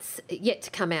 that's yet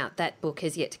to come out. That book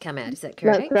has yet to come out. Is that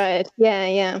correct? That's right.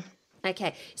 Yeah.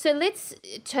 Okay. So let's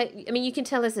take, you can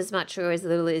tell us as much or as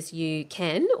little as you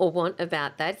can or want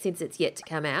about that, since it's yet to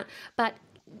come out. But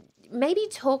maybe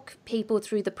talk people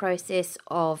through the process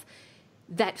of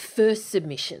that first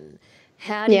submission.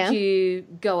 How did you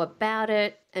go about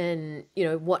it, and,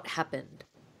 what happened?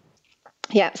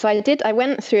 Yeah, so I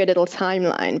went through a little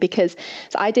timeline, because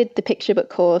I did the picture book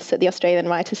course at the Australian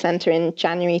Writers' Centre in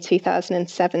January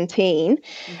 2017,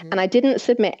 and I didn't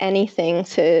submit anything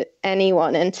to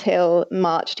anyone until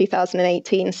March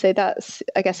 2018. So that's,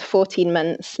 I guess, 14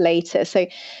 months later. So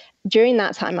during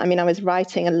that time, I was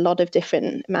writing a lot of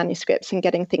different manuscripts and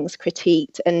getting things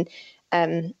critiqued, and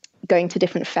going to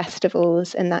different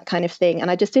festivals and that kind of thing. And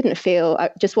I just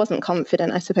wasn't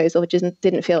confident, I suppose, or just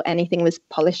didn't feel anything was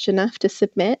polished enough to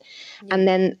submit. Yeah. And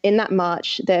then in that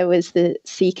March, there was the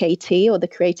CKT, or the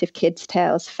Creative Kids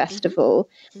Tales Festival.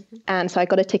 And so I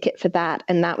got a ticket for that.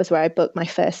 And that was where I booked my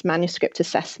first manuscript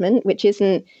assessment, which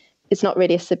it's not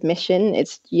really a submission.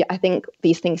 I think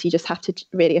these things you just have to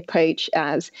really approach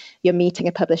as you're meeting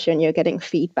a publisher and you're getting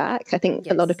feedback. I think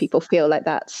a lot of people feel like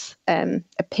that's a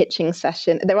pitching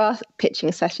session. There are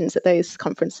pitching sessions at those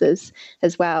conferences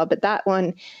as well, but that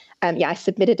one, I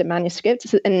submitted a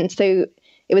manuscript, and so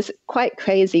it was quite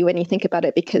crazy when you think about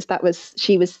it, because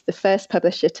she was the first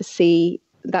publisher to see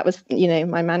that was,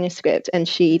 my manuscript, and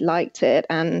she liked it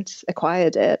and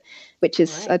acquired it, which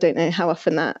is, I don't know how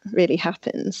often that really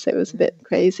happens. So it was a bit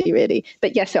crazy, really.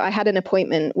 But so I had an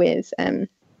appointment with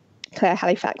Claire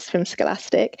Halifax from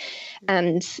Scholastic,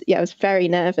 and I was very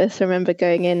nervous. I remember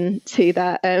going into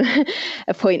that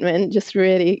appointment just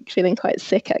really feeling quite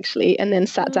sick, actually, and then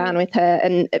sat down with her,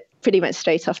 and pretty much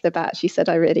straight off the bat she said,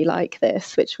 "I really like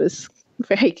this," which was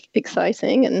very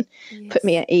exciting and put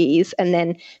me at ease. And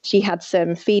then she had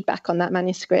some feedback on that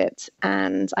manuscript,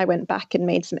 and I went back and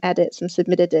made some edits and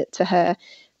submitted it to her,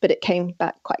 but it came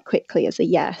back quite quickly as a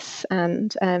yes.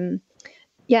 And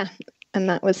and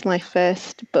that was my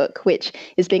first book, which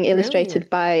is being illustrated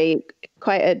by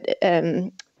quite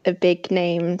a big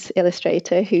named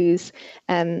illustrator who's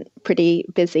pretty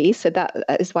busy. So that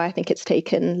is why I think it's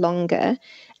taken longer.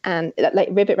 And like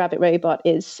Ribbit Rabbit Robot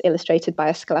is illustrated by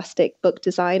a Scholastic book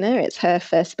designer. It's her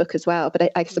first book as well.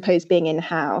 But I suppose being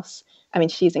in-house,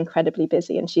 she's incredibly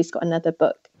busy, and she's got another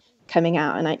book coming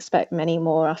out, and I expect many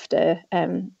more after,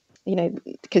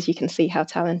 because you can see how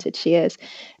talented she is.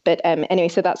 But anyway,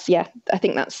 so that's, I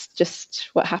think that's just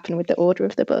what happened with the order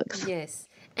of the books. Yes.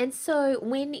 And so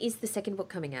when is the second book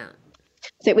coming out?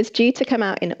 So it was due to come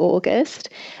out in August,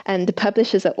 and the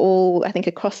publishers are all, I think,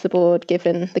 across the board,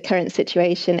 given the current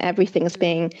situation, everything's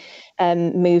being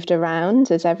moved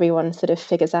around as everyone sort of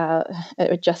figures out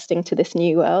adjusting to this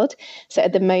new world. So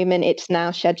at the moment, it's now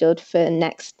scheduled for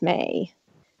next May,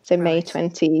 so May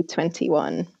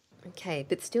 2021. Okay,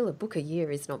 but still a book a year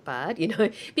is not bad,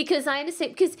 because I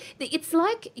understand, because it's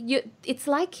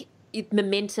like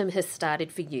momentum has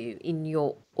started for you in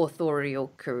your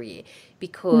authorial career,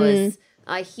 because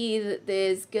I hear that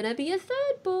there's going to be a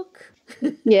third book.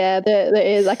 Yeah, there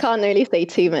is. I can't really say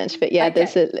too much, but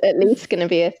there's at least going to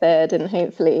be a third, and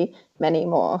hopefully many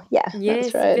more. Yeah, yes,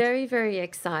 that's right. Very, very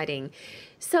exciting.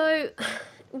 So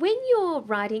when you're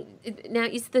writing, now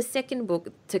is the second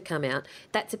book to come out,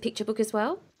 that's a picture book as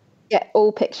well? Yeah,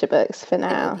 all picture books for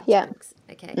now. Books.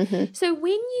 Okay. So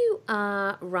when you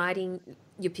are writing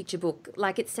your picture book,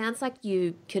 like, it sounds like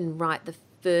you can write the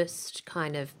first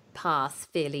kind of pass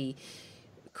fairly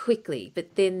quickly,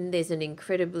 but then there's an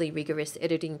incredibly rigorous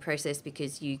editing process,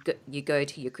 because you go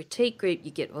to your critique group,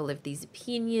 you get all of these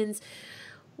opinions.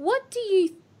 What do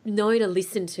you know to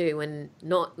listen to and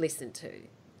not listen to?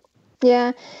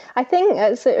 Yeah, I think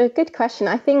it's a good question.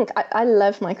 I think I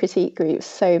love my critique groups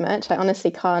so much. I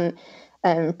honestly can't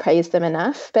praise them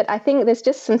enough. But I think there's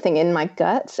just something in my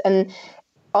gut. And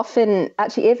often,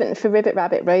 actually, even for Ribbit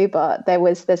Rabbit Robot,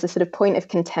 there's a sort of point of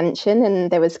contention, and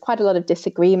there was quite a lot of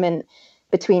disagreement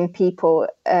between people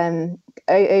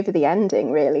over the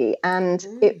ending, really. And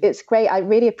it's great. I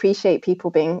really appreciate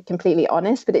people being completely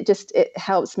honest, but it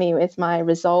helps me with my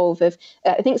resolve of,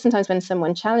 I think sometimes when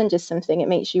someone challenges something, it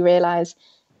makes you realize,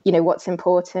 what's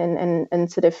important, and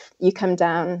sort of you come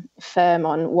down firm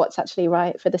on what's actually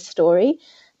right for the story.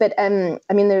 But I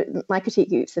mean, my critique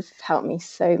groups have helped me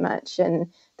so much, and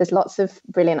there's lots of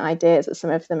brilliant ideas that some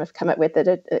of them have come up with that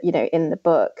are, in the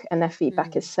book, and their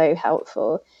feedback is so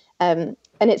helpful. And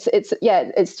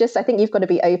it's just, I think you've got to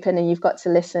be open, and you've got to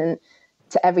listen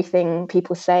to everything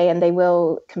people say, and they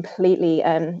will completely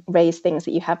raise things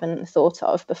that you haven't thought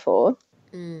of before,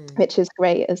 which is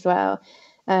great as well.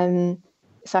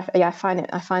 So I find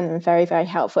them very, very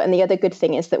helpful. And the other good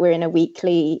thing is that we're in a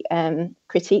weekly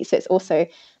critique, so it's also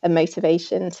a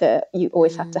motivation you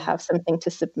always have to have something to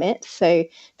submit. So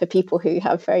for people who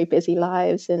have very busy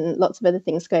lives and lots of other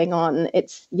things going on,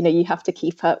 it's, you have to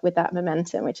keep up with that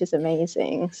momentum, which is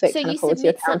amazing. So it kind of holds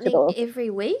you accountable. Something every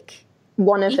week?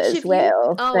 One of us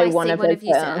will. Oh, I see. One of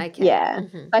you will. Okay. Yeah.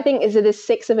 I think there's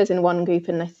 6 of us in one group,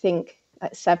 and I think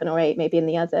 7 or 8 maybe in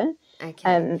the other.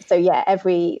 Okay. So yeah,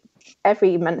 every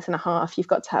month and a half, you've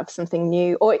got to have something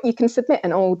new, or you can submit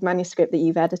an old manuscript that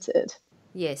you've edited.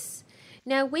 Yes.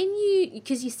 Now,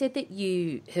 because you said that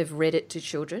you have read it to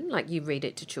children, like you read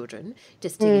it to children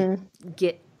just to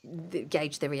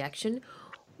gauge their reaction.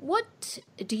 What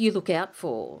do you look out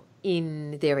for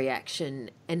in their reaction,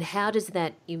 and how does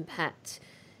that impact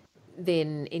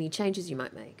then any changes you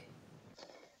might make?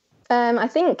 I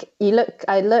think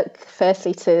I look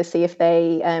firstly to see if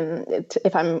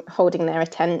if I'm holding their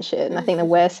attention. I think the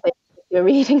worst thing is if you're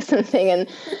reading something and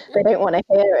they don't want to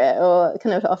hear it, or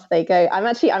kind of off they go.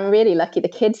 I'm really lucky. The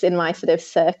kids in my sort of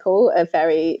circle are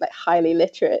very highly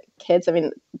literate kids. I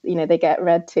mean, they get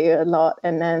read to a lot,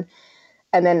 and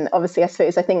then obviously I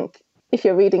think if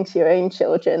you're reading to your own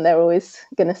children, they're always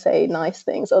going to say nice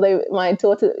things. Although my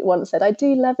daughter once said, "I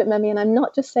do love it, Mummy, and I'm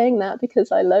not just saying that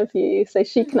because I love you." So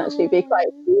she can actually be quite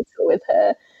brutal with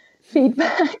her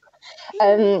feedback.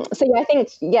 So yeah, I think,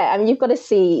 I mean, you've got to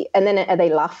see, and then are they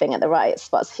laughing at the right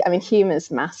spots? I mean,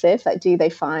 humor's massive. Do they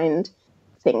find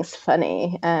things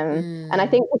funny? And I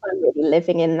think I'm really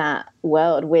living in that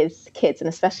world with kids, and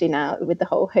especially now with the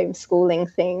whole homeschooling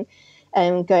thing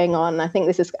going on. I think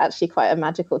this is actually quite a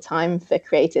magical time for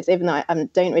creatives. Even though I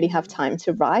don't really have time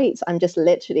to write, I'm just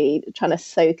literally trying to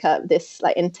soak up this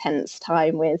intense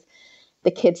time with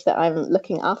the kids that I'm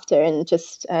looking after, and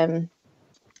just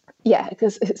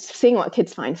because seeing what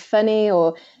kids find funny,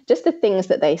 or just the things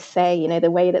that they say, the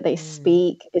way that they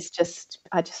speak, is just,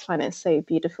 I just find it so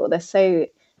beautiful. They're so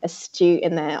astute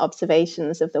in their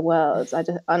observations of the world. I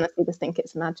just honestly just think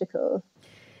it's magical.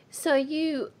 So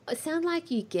you sound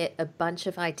like you get a bunch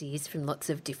of ideas from lots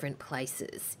of different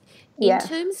places. In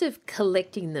terms of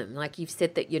collecting them, like you've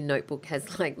said that your notebook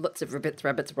has lots of ribbits,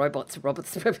 rabbits, robots,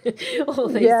 all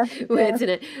these words in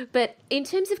it. But in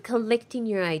terms of collecting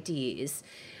your ideas,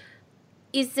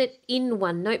 is it in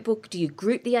one notebook? Do you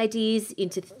group the ideas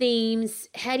into themes?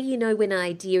 How do you know when an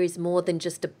idea is more than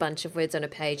just a bunch of words on a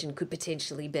page and could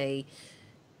potentially be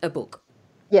a book?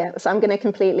 Yeah, so I'm going to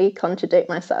completely contradict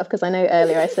myself, because I know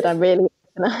earlier I said I'm really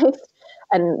organized,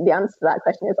 and the answer to that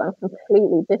question is I'm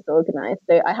completely disorganized.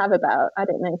 So I have about,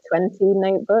 20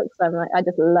 notebooks. I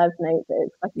just love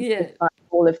notebooks. I can just buy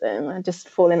all of them. I just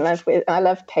fall in love with. I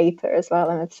love paper as well.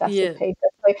 I'm obsessed with paper.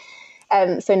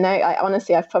 So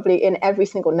I've probably, in every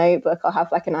single notebook, I'll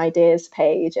have an ideas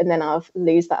page, and then I'll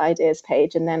lose the ideas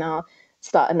page, and then I'll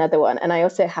start another one. And I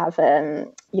also have a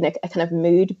kind of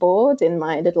mood board in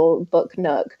my little book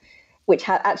nook, which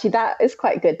actually, that is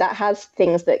quite good. That has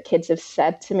things that kids have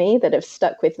said to me that have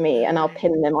stuck with me, and I'll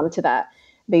pin them onto that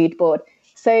mood board.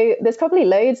 So there's probably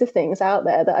loads of things out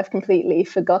there that I've completely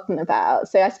forgotten about.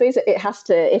 So I suppose it has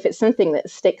to, if it's something that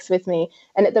sticks with me.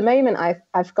 And at the moment,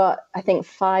 I've got, I think,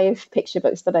 5 picture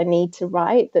books that I need to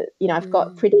write that, I've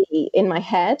got pretty in my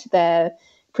head. They're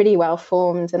pretty well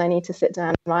formed, and I need to sit down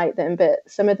and write them. But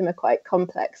some of them are quite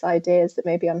complex ideas that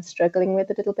maybe I'm struggling with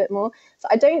a little bit more. So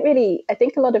I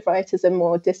think a lot of writers are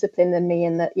more disciplined than me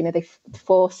in that, they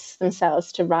force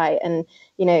themselves to write. And,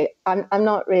 I'm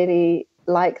not really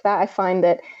like that. I find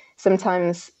that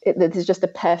sometimes there's just a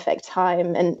perfect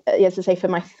time. And as I say, for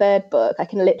my 3rd book, I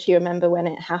can literally remember when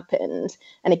it happened.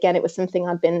 And again, it was something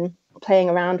I'd been playing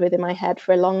around with in my head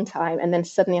for a long time. And then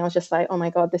suddenly I was just like, oh my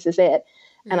God, this is it.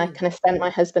 And I kind of sent my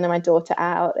husband and my daughter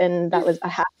out, and that was,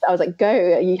 I was like,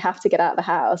 go, you have to get out of the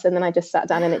house. And then I just sat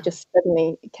down and it just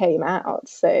suddenly came out.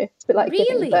 So it's a bit like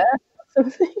giving birth or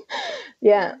something.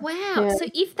 Yeah. Wow. Yeah. So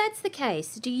if that's the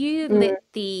case, do you let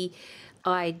the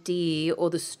idea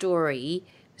or the story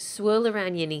swirl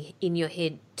around in your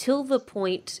head till the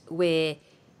point where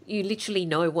you literally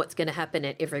know what's going to happen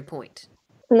at every point?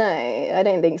 No, I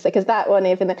don't think so. Because that one,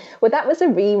 well, that was a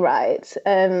rewrite.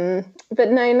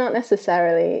 But no, not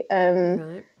necessarily.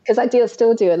 Because I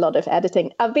still do a lot of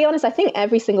editing. I'll be honest, I think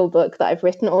every single book that I've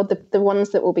written, or the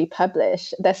ones that will be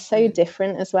published, they're so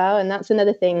different as well. And that's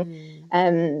another thing.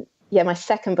 My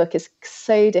second book is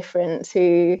so different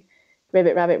to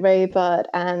Ribbit Rabbit Robot,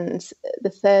 and the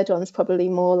third one's probably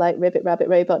more like Ribbit Rabbit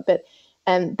Robot, but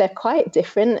they're quite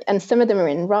different, and some of them are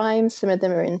in rhymes, some of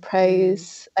them are in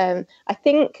prose. I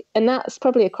think, and that's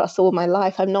probably across all my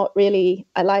life, I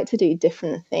like to do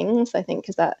different things, I think,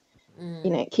 because that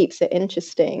it keeps it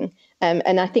interesting,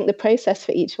 and I think the process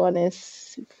for each one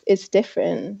is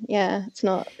different. It's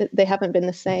not, they haven't been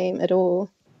the same at all.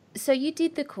 So you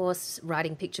did the course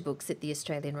Writing Picture Books at the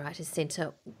Australian Writers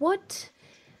Centre. What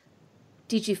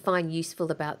did you find useful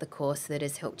about the course that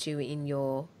has helped you in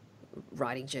your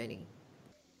writing journey?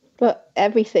 Well,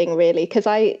 everything really, because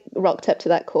I rocked up to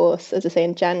that course, as I say,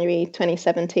 in January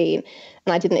 2017,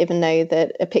 and I didn't even know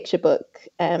that a picture book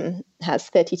has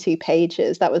 32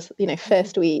 pages. That was,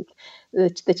 first week.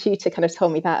 The tutor kind of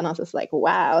told me that, and I was just like,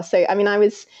 wow. So, I mean,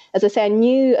 as I say, I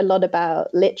knew a lot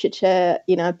about literature.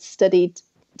 I'd studied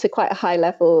to quite a high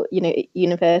level,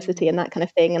 university and that kind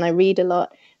of thing, and I read a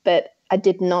lot, but I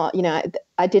did not,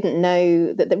 I didn't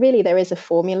know that really there is a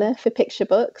formula for picture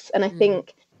books. And I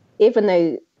think even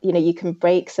though, you can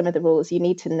break some of the rules, you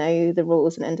need to know the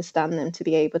rules and understand them to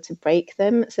be able to break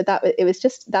them. So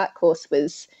that course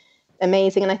was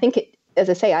amazing. And I think as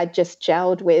I say, I just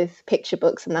gelled with picture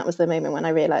books, and that was the moment when I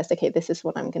realized, okay, this is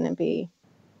what I'm going to be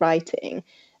writing.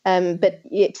 But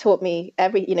it taught me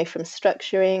from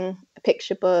structuring a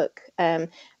picture book,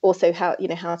 also how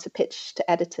to pitch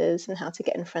to editors and how to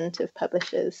get in front of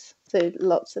publishers. So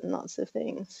lots and lots of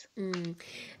things.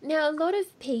 Now, a lot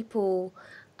of people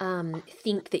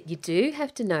think that you do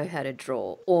have to know how to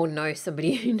draw or know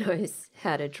somebody who knows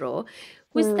how to draw.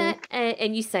 Was that,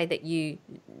 and you say that you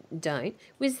don't,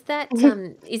 was that,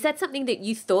 is that something that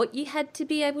you thought you had to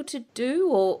be able to do,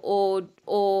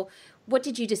 or what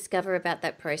did you discover about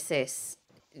that process?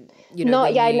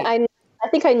 I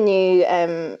think I knew,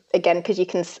 again, because you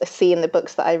can see in the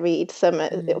books that I read, some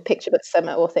are picture books, some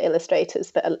are author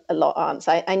illustrators, but a lot aren't.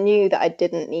 So I knew that I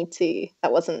didn't need to,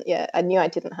 I knew I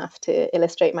didn't have to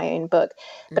illustrate my own book.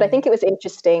 But I think it was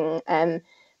interesting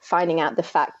finding out the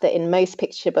fact that in most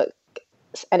picture books,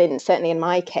 and certainly in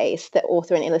my case, that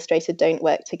author and illustrator don't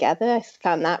work together. I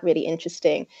found that really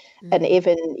interesting. And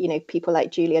even, people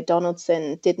like Julia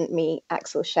Donaldson didn't meet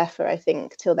Axel Scheffer, I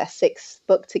think, till their sixth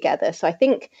book together. So I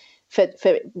think for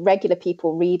regular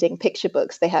people reading picture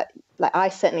books, they had, I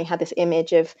certainly had this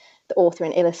image of the author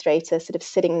and illustrator sort of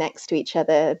sitting next to each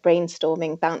other,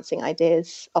 brainstorming, bouncing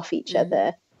ideas off each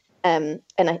other. And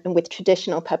with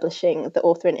traditional publishing, the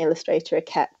author and illustrator are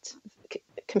kept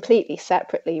completely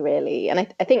separately, really. And I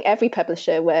think every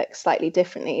publisher works slightly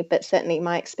differently, but certainly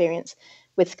my experience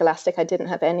with Scholastic, I didn't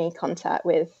have any contact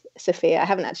with Sophia. I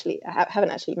haven't actually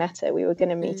met her. We were going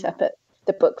to meet up at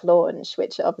the book launch,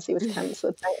 which obviously was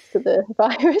cancelled thanks to the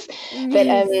virus.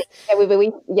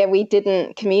 But we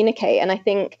didn't communicate. And I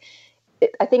think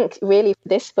really for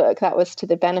this book, that was to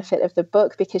the benefit of the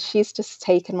book, because she's just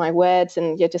taken my words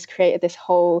and you just created this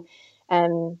whole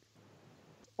world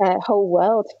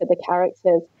for the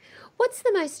characters. What's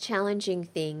the most challenging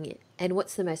thing and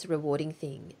what's the most rewarding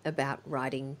thing about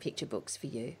writing picture books for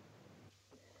you?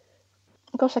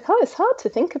 Gosh, it's hard to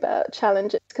think about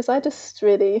challenges because I just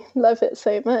really love it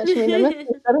so much. I mean,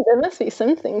 there must be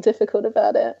something difficult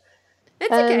about it.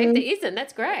 That's okay if there isn't.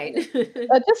 That's great.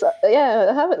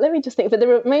 Let me just think. But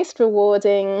the most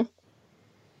rewarding,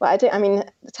 to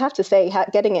have to say,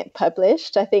 getting it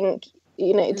published, I think,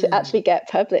 to actually get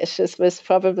published was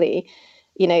probably,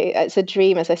 it's a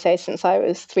dream, as I say, since I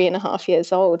was 3.5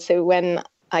 years old. So when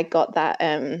I got that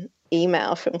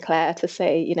email from Claire to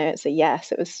say, it's a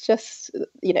yes, it was just,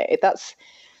 that's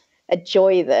a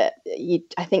joy that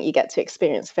I think you get to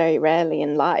experience very rarely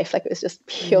in life. Like, it was just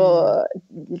pure,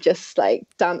 just like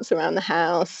dance around the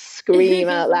house, scream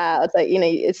out loud. Like,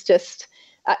 it's just,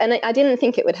 and I didn't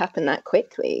think it would happen that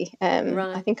quickly. Right.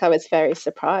 I think I was very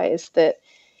surprised that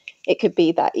it could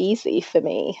be that easy for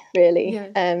me, really.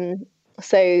 Yeah.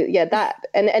 So yeah, that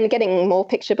and getting more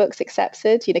picture books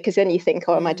accepted, because then you think,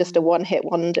 oh, am I just a one-hit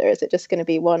wonder? Is it just going to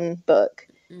be one book?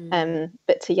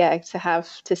 But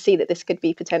to see that this could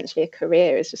be potentially a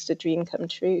career is just a dream come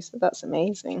true. So that's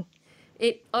amazing.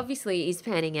 It obviously is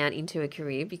panning out into a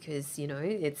career because,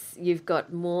 you've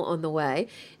got more on the way.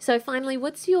 So finally,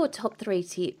 what's your top 3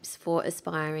 tips for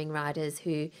aspiring writers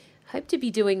who hope to be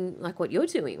doing like what you're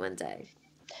doing one day?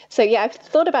 So yeah, I've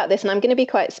thought about this, and I'm going to be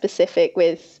quite specific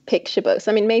with picture books.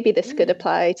 I mean, maybe this could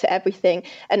apply to everything.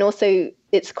 And also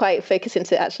it's quite focused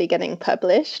into actually getting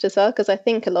published as well, because I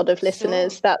think a lot of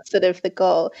listeners, that's sort of the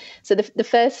goal. So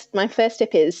my first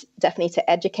tip is definitely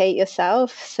to educate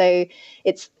yourself. So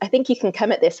I think you can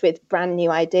come at this with brand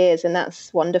new ideas, and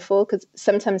that's wonderful, because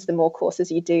sometimes the more courses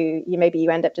you do,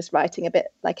 you end up just writing a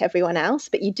bit like everyone else,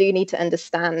 but you do need to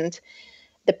understand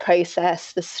the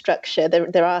process, the structure.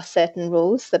 There are certain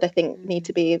rules that I think need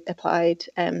to be applied.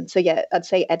 So yeah, I'd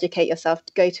say educate yourself,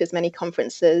 go to as many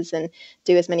conferences and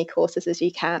do as many courses as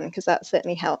you can, because that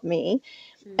certainly helped me.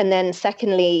 And then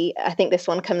secondly, I think this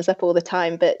one comes up all the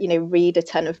time, but read a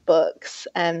ton of books.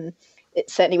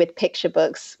 Certainly with picture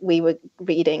books, we were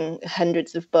reading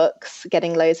hundreds of books,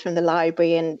 getting loads from the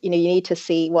library, and you need to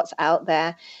see what's out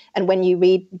there. And when you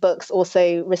read books,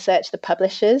 also research the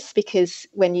publishers, because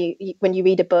when you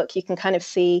read a book, you can kind of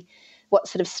see what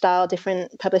sort of style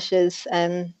different publishers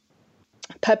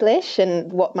publish,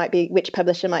 and which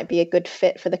publisher might be a good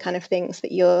fit for the kind of things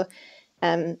that you're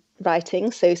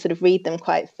writing. So sort of read them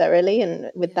quite thoroughly,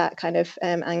 and with that kind of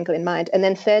angle in mind. And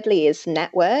then thirdly is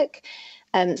network.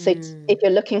 So if you're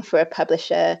looking for a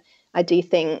publisher, I do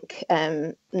think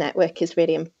network is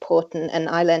really important. And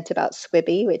I learnt about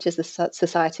SWIBI, which is the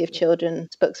Society of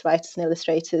Children's Books Writers and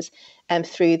Illustrators,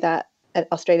 through that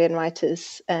Australian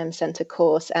Writers Centre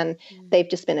course. And they've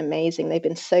just been amazing. They've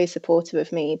been so supportive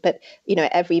of me. But,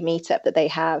 every meetup that they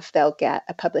have, they'll get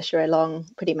a publisher along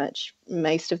pretty much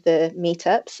most of the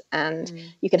meetups. And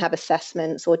you can have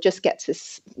assessments or just get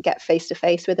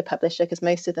face-to-face with a publisher, because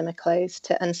most of them are closed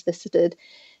to unsolicited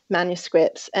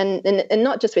manuscripts, and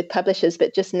not just with publishers,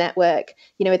 but just network,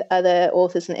 with other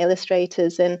authors and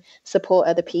illustrators, and support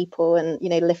other people, and,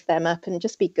 lift them up, and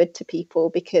just be good to people.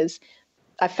 Because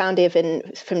I found, even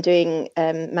from doing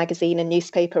magazine and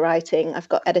newspaper writing, I've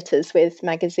got editors with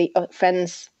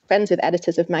friends with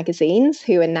editors of magazines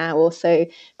who are now also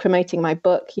promoting my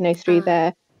book, through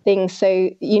their things. So,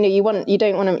 you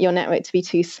don't want your network to be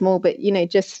too small, but,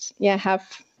 just,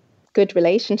 have good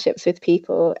relationships with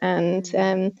people. And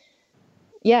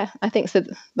I think so.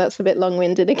 That's a bit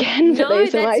long-winded again, but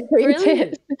those are my 3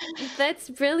 tips. That's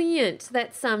brilliant.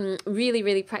 That's really,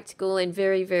 really practical and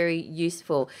very, very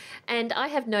useful. And I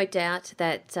have no doubt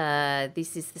that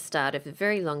this is the start of a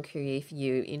very long career for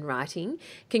you in writing.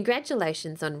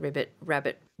 Congratulations on Ribbit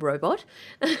Rabbit Robot.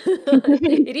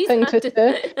 It is hard to,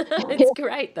 it's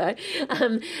great though.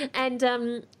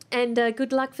 And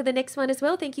good luck for the next one as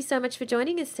well. Thank you so much for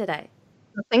joining us today.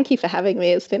 Thank you for having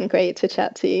me. It's been great to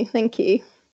chat to you. Thank you.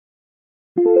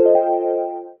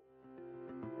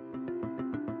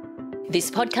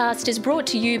 This podcast is brought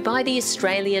to you by the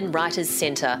Australian Writers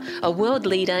Centre, a world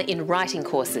leader in writing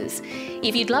courses.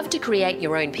 If you'd love to create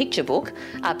your own picture book,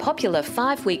 our popular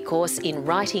 5-week course in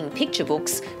writing picture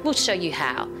books will show you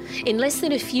how. In less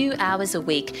than a few hours a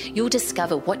week, you'll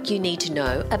discover what you need to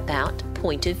know about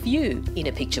point of view in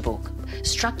a picture book,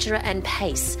 structure and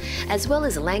pace, as well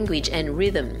as language and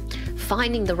rhythm,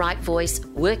 finding the right voice,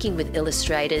 working with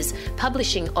illustrators,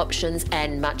 publishing options,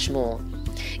 and much more.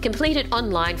 Complete it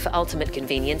online for ultimate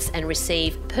convenience and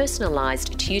receive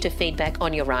personalised tutor feedback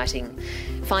on your writing.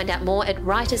 Find out more at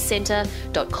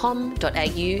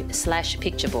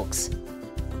writerscentre.com.au/picturebooks.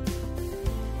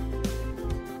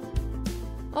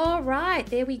 All right,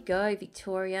 there we go,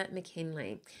 Victoria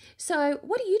McKinley. So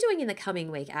what are you doing in the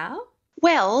coming week, Al?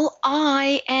 Well,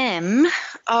 I am,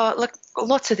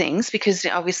 lots of things, because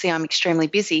obviously I'm extremely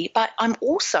busy, but I'm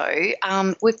also,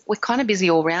 we're kind of busy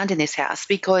all round in this house,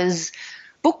 because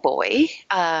Book Boy,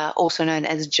 also known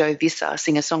as Joe Visser,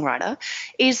 singer-songwriter,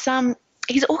 is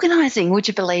he's organising, would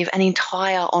you believe, an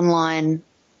entire online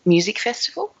music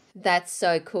festival. That's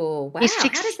so cool. Wow, He's how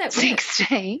does that work?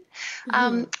 16.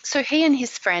 So he and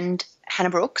his friend Hannah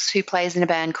Brooks, who plays in a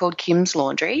band called Kim's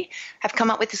Laundry, have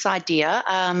come up with this idea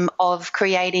of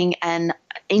creating an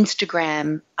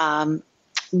Instagram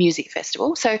music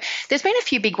festival. So there's been a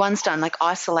few big ones done, like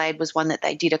Isolade was one that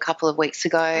they did a couple of weeks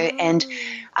ago, and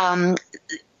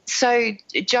So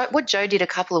what Joe did a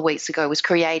couple of weeks ago was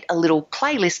create a little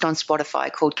playlist on Spotify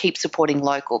called Keep Supporting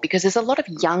Local, because there's a lot of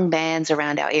young bands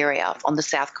around our area on the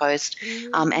South Coast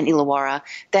and Illawarra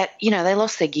that, they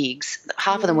lost their gigs.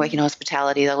 Half of them work in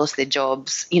hospitality. They lost their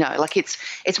jobs. Like it's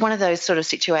one of those sort of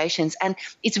situations. And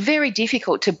it's very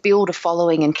difficult to build a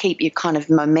following and keep your kind of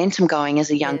momentum going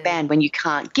as a young band when you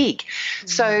can't gig.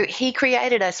 So he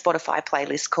created a Spotify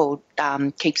playlist called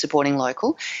Keep Supporting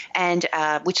Local, and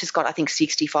which has got, I think,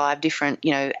 65 different,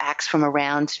 acts from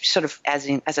around, sort of, as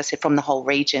I said, from the whole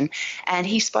region. And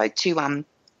he spoke to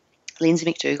Lindsay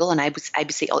McDougall on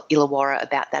ABC Illawarra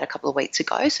about that a couple of weeks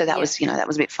ago. So that was, that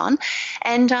was a bit fun.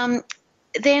 And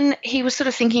then he was sort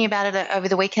of thinking about it over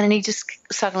the weekend, and he just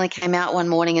suddenly came out one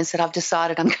morning and said, I've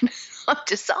decided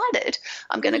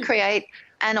I'm going to create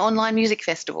an online music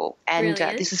festival, and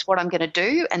this is what I'm going to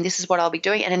do, and this is what I'll be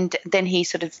doing. And then he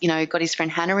sort of, got his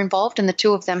friend Hannah involved, and the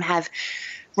two of them have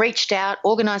reached out,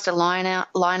 organised a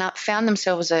lineup, found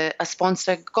themselves a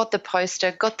sponsor, got the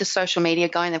poster, got the social media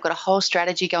going. They've got a whole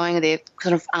strategy going. They're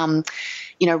sort of,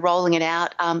 rolling it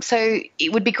out. So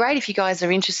it would be great if you guys are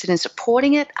interested in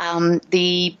supporting it.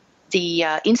 The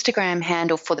Instagram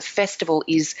handle for the festival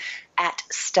is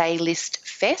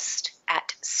 @StayListFest,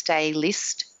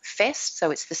 @StayListFest. So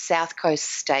it's the South Coast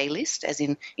Stay List, as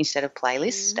in instead of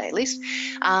playlist, Stay List.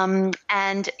 And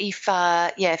if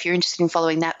you're interested in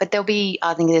following that, but there'll be,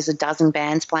 I think there's a dozen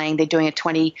bands playing. They're doing a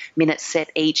 20-minute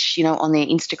set each, on their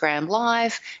Instagram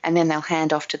Live, and then they'll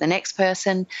hand off to the next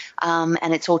person.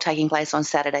 And it's all taking place on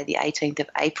Saturday, the 18th of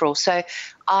April. So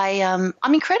I'm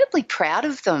incredibly proud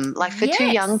of them, like for two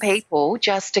young people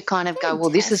just to kind of go, well,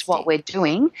 this is what we're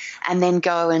doing, and then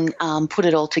go and put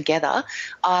it all together.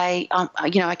 I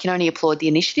can only applaud the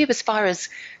initiative. As far as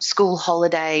school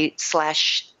holiday /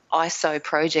 ISO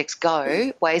projects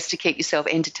go, ways to keep yourself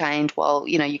entertained while,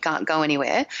 you can't go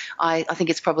anywhere, I think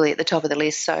it's probably at the top of the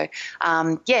list. So,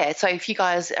 so if you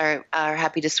guys are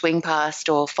happy to swing past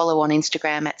or follow on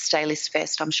Instagram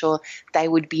 @StayListFest, I'm sure they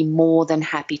would be more than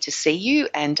happy to see you.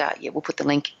 And, we'll put the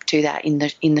link to that in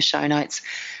the show notes.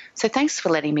 So thanks for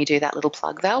letting me do that little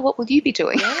plug, Val. What will you be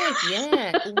doing?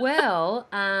 Yeah. Well,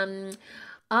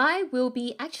 I will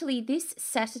be actually this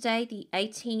Saturday, the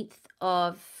 18th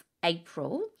of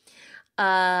April,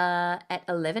 at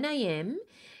 11 a.m.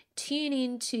 Tune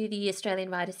in to the Australian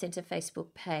Writers' Centre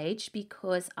Facebook page,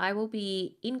 because I will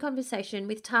be in conversation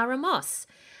with Tara Moss.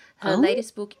 Her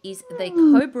latest book is The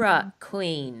Cobra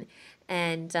Queen.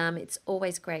 And it's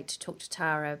always great to talk to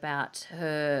Tara about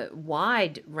her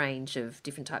wide range of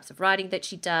different types of writing that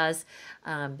she does.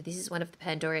 This is one of the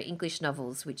Pandora English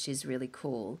novels, which is really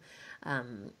cool.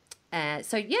 Tune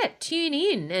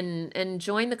in and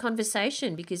join the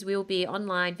conversation, because we'll be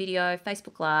online video,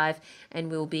 Facebook Live, and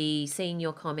we'll be seeing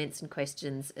your comments and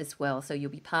questions as well. So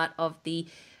you'll be part of the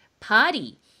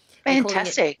party.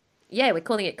 Fantastic. We're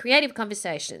calling it Creative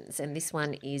Conversations, and this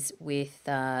one is with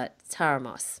Tara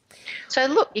Moss. So,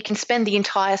 look, you can spend the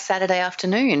entire Saturday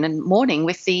afternoon and morning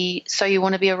with the So You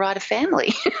Want to Be a Writer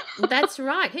family. That's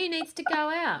right. Who needs to go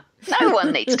out? No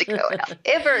one needs to go out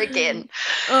ever again.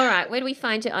 All right. Where do we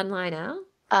find you online, Al?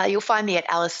 You'll find me at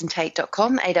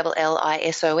AlisonTait.com,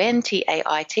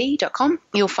 ALLISONTAIT.com.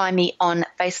 You'll find me on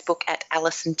Facebook at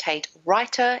Alison Tait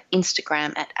Writer,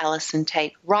 Instagram at Alison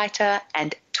Tait Writer,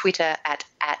 and Twitter at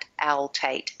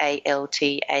 @AlTait,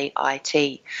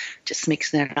 ALTAIT. Just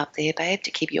mixing it up there, babe,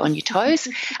 to keep you on your toes.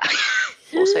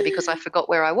 Also because I forgot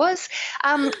where I was.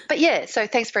 So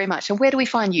thanks very much. And where do we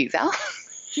find you, Val?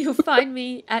 You'll find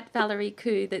me at Valerie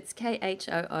Khoo, that's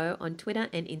KHOO, on Twitter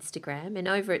and Instagram, and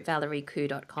over at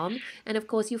valeriekhoo.com. And of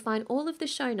course, you'll find all of the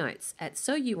show notes at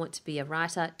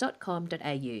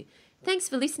soyouwanttobeawriter.com.au. Thanks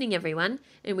for listening, everyone,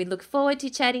 and we look forward to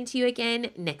chatting to you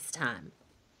again next time.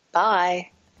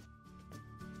 Bye.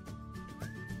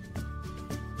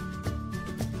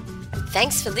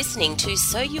 Thanks for listening to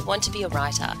So You Want to Be a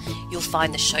Writer. You'll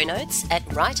find the show notes at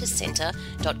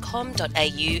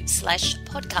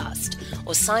writerscentre.com.au/podcast,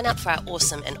 or sign up for our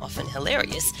awesome and often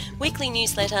hilarious weekly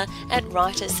newsletter at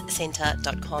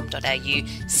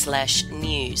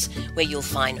writerscentre.com.au/news, where you'll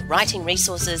find writing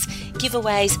resources,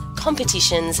 giveaways,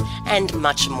 competitions, and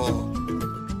much more.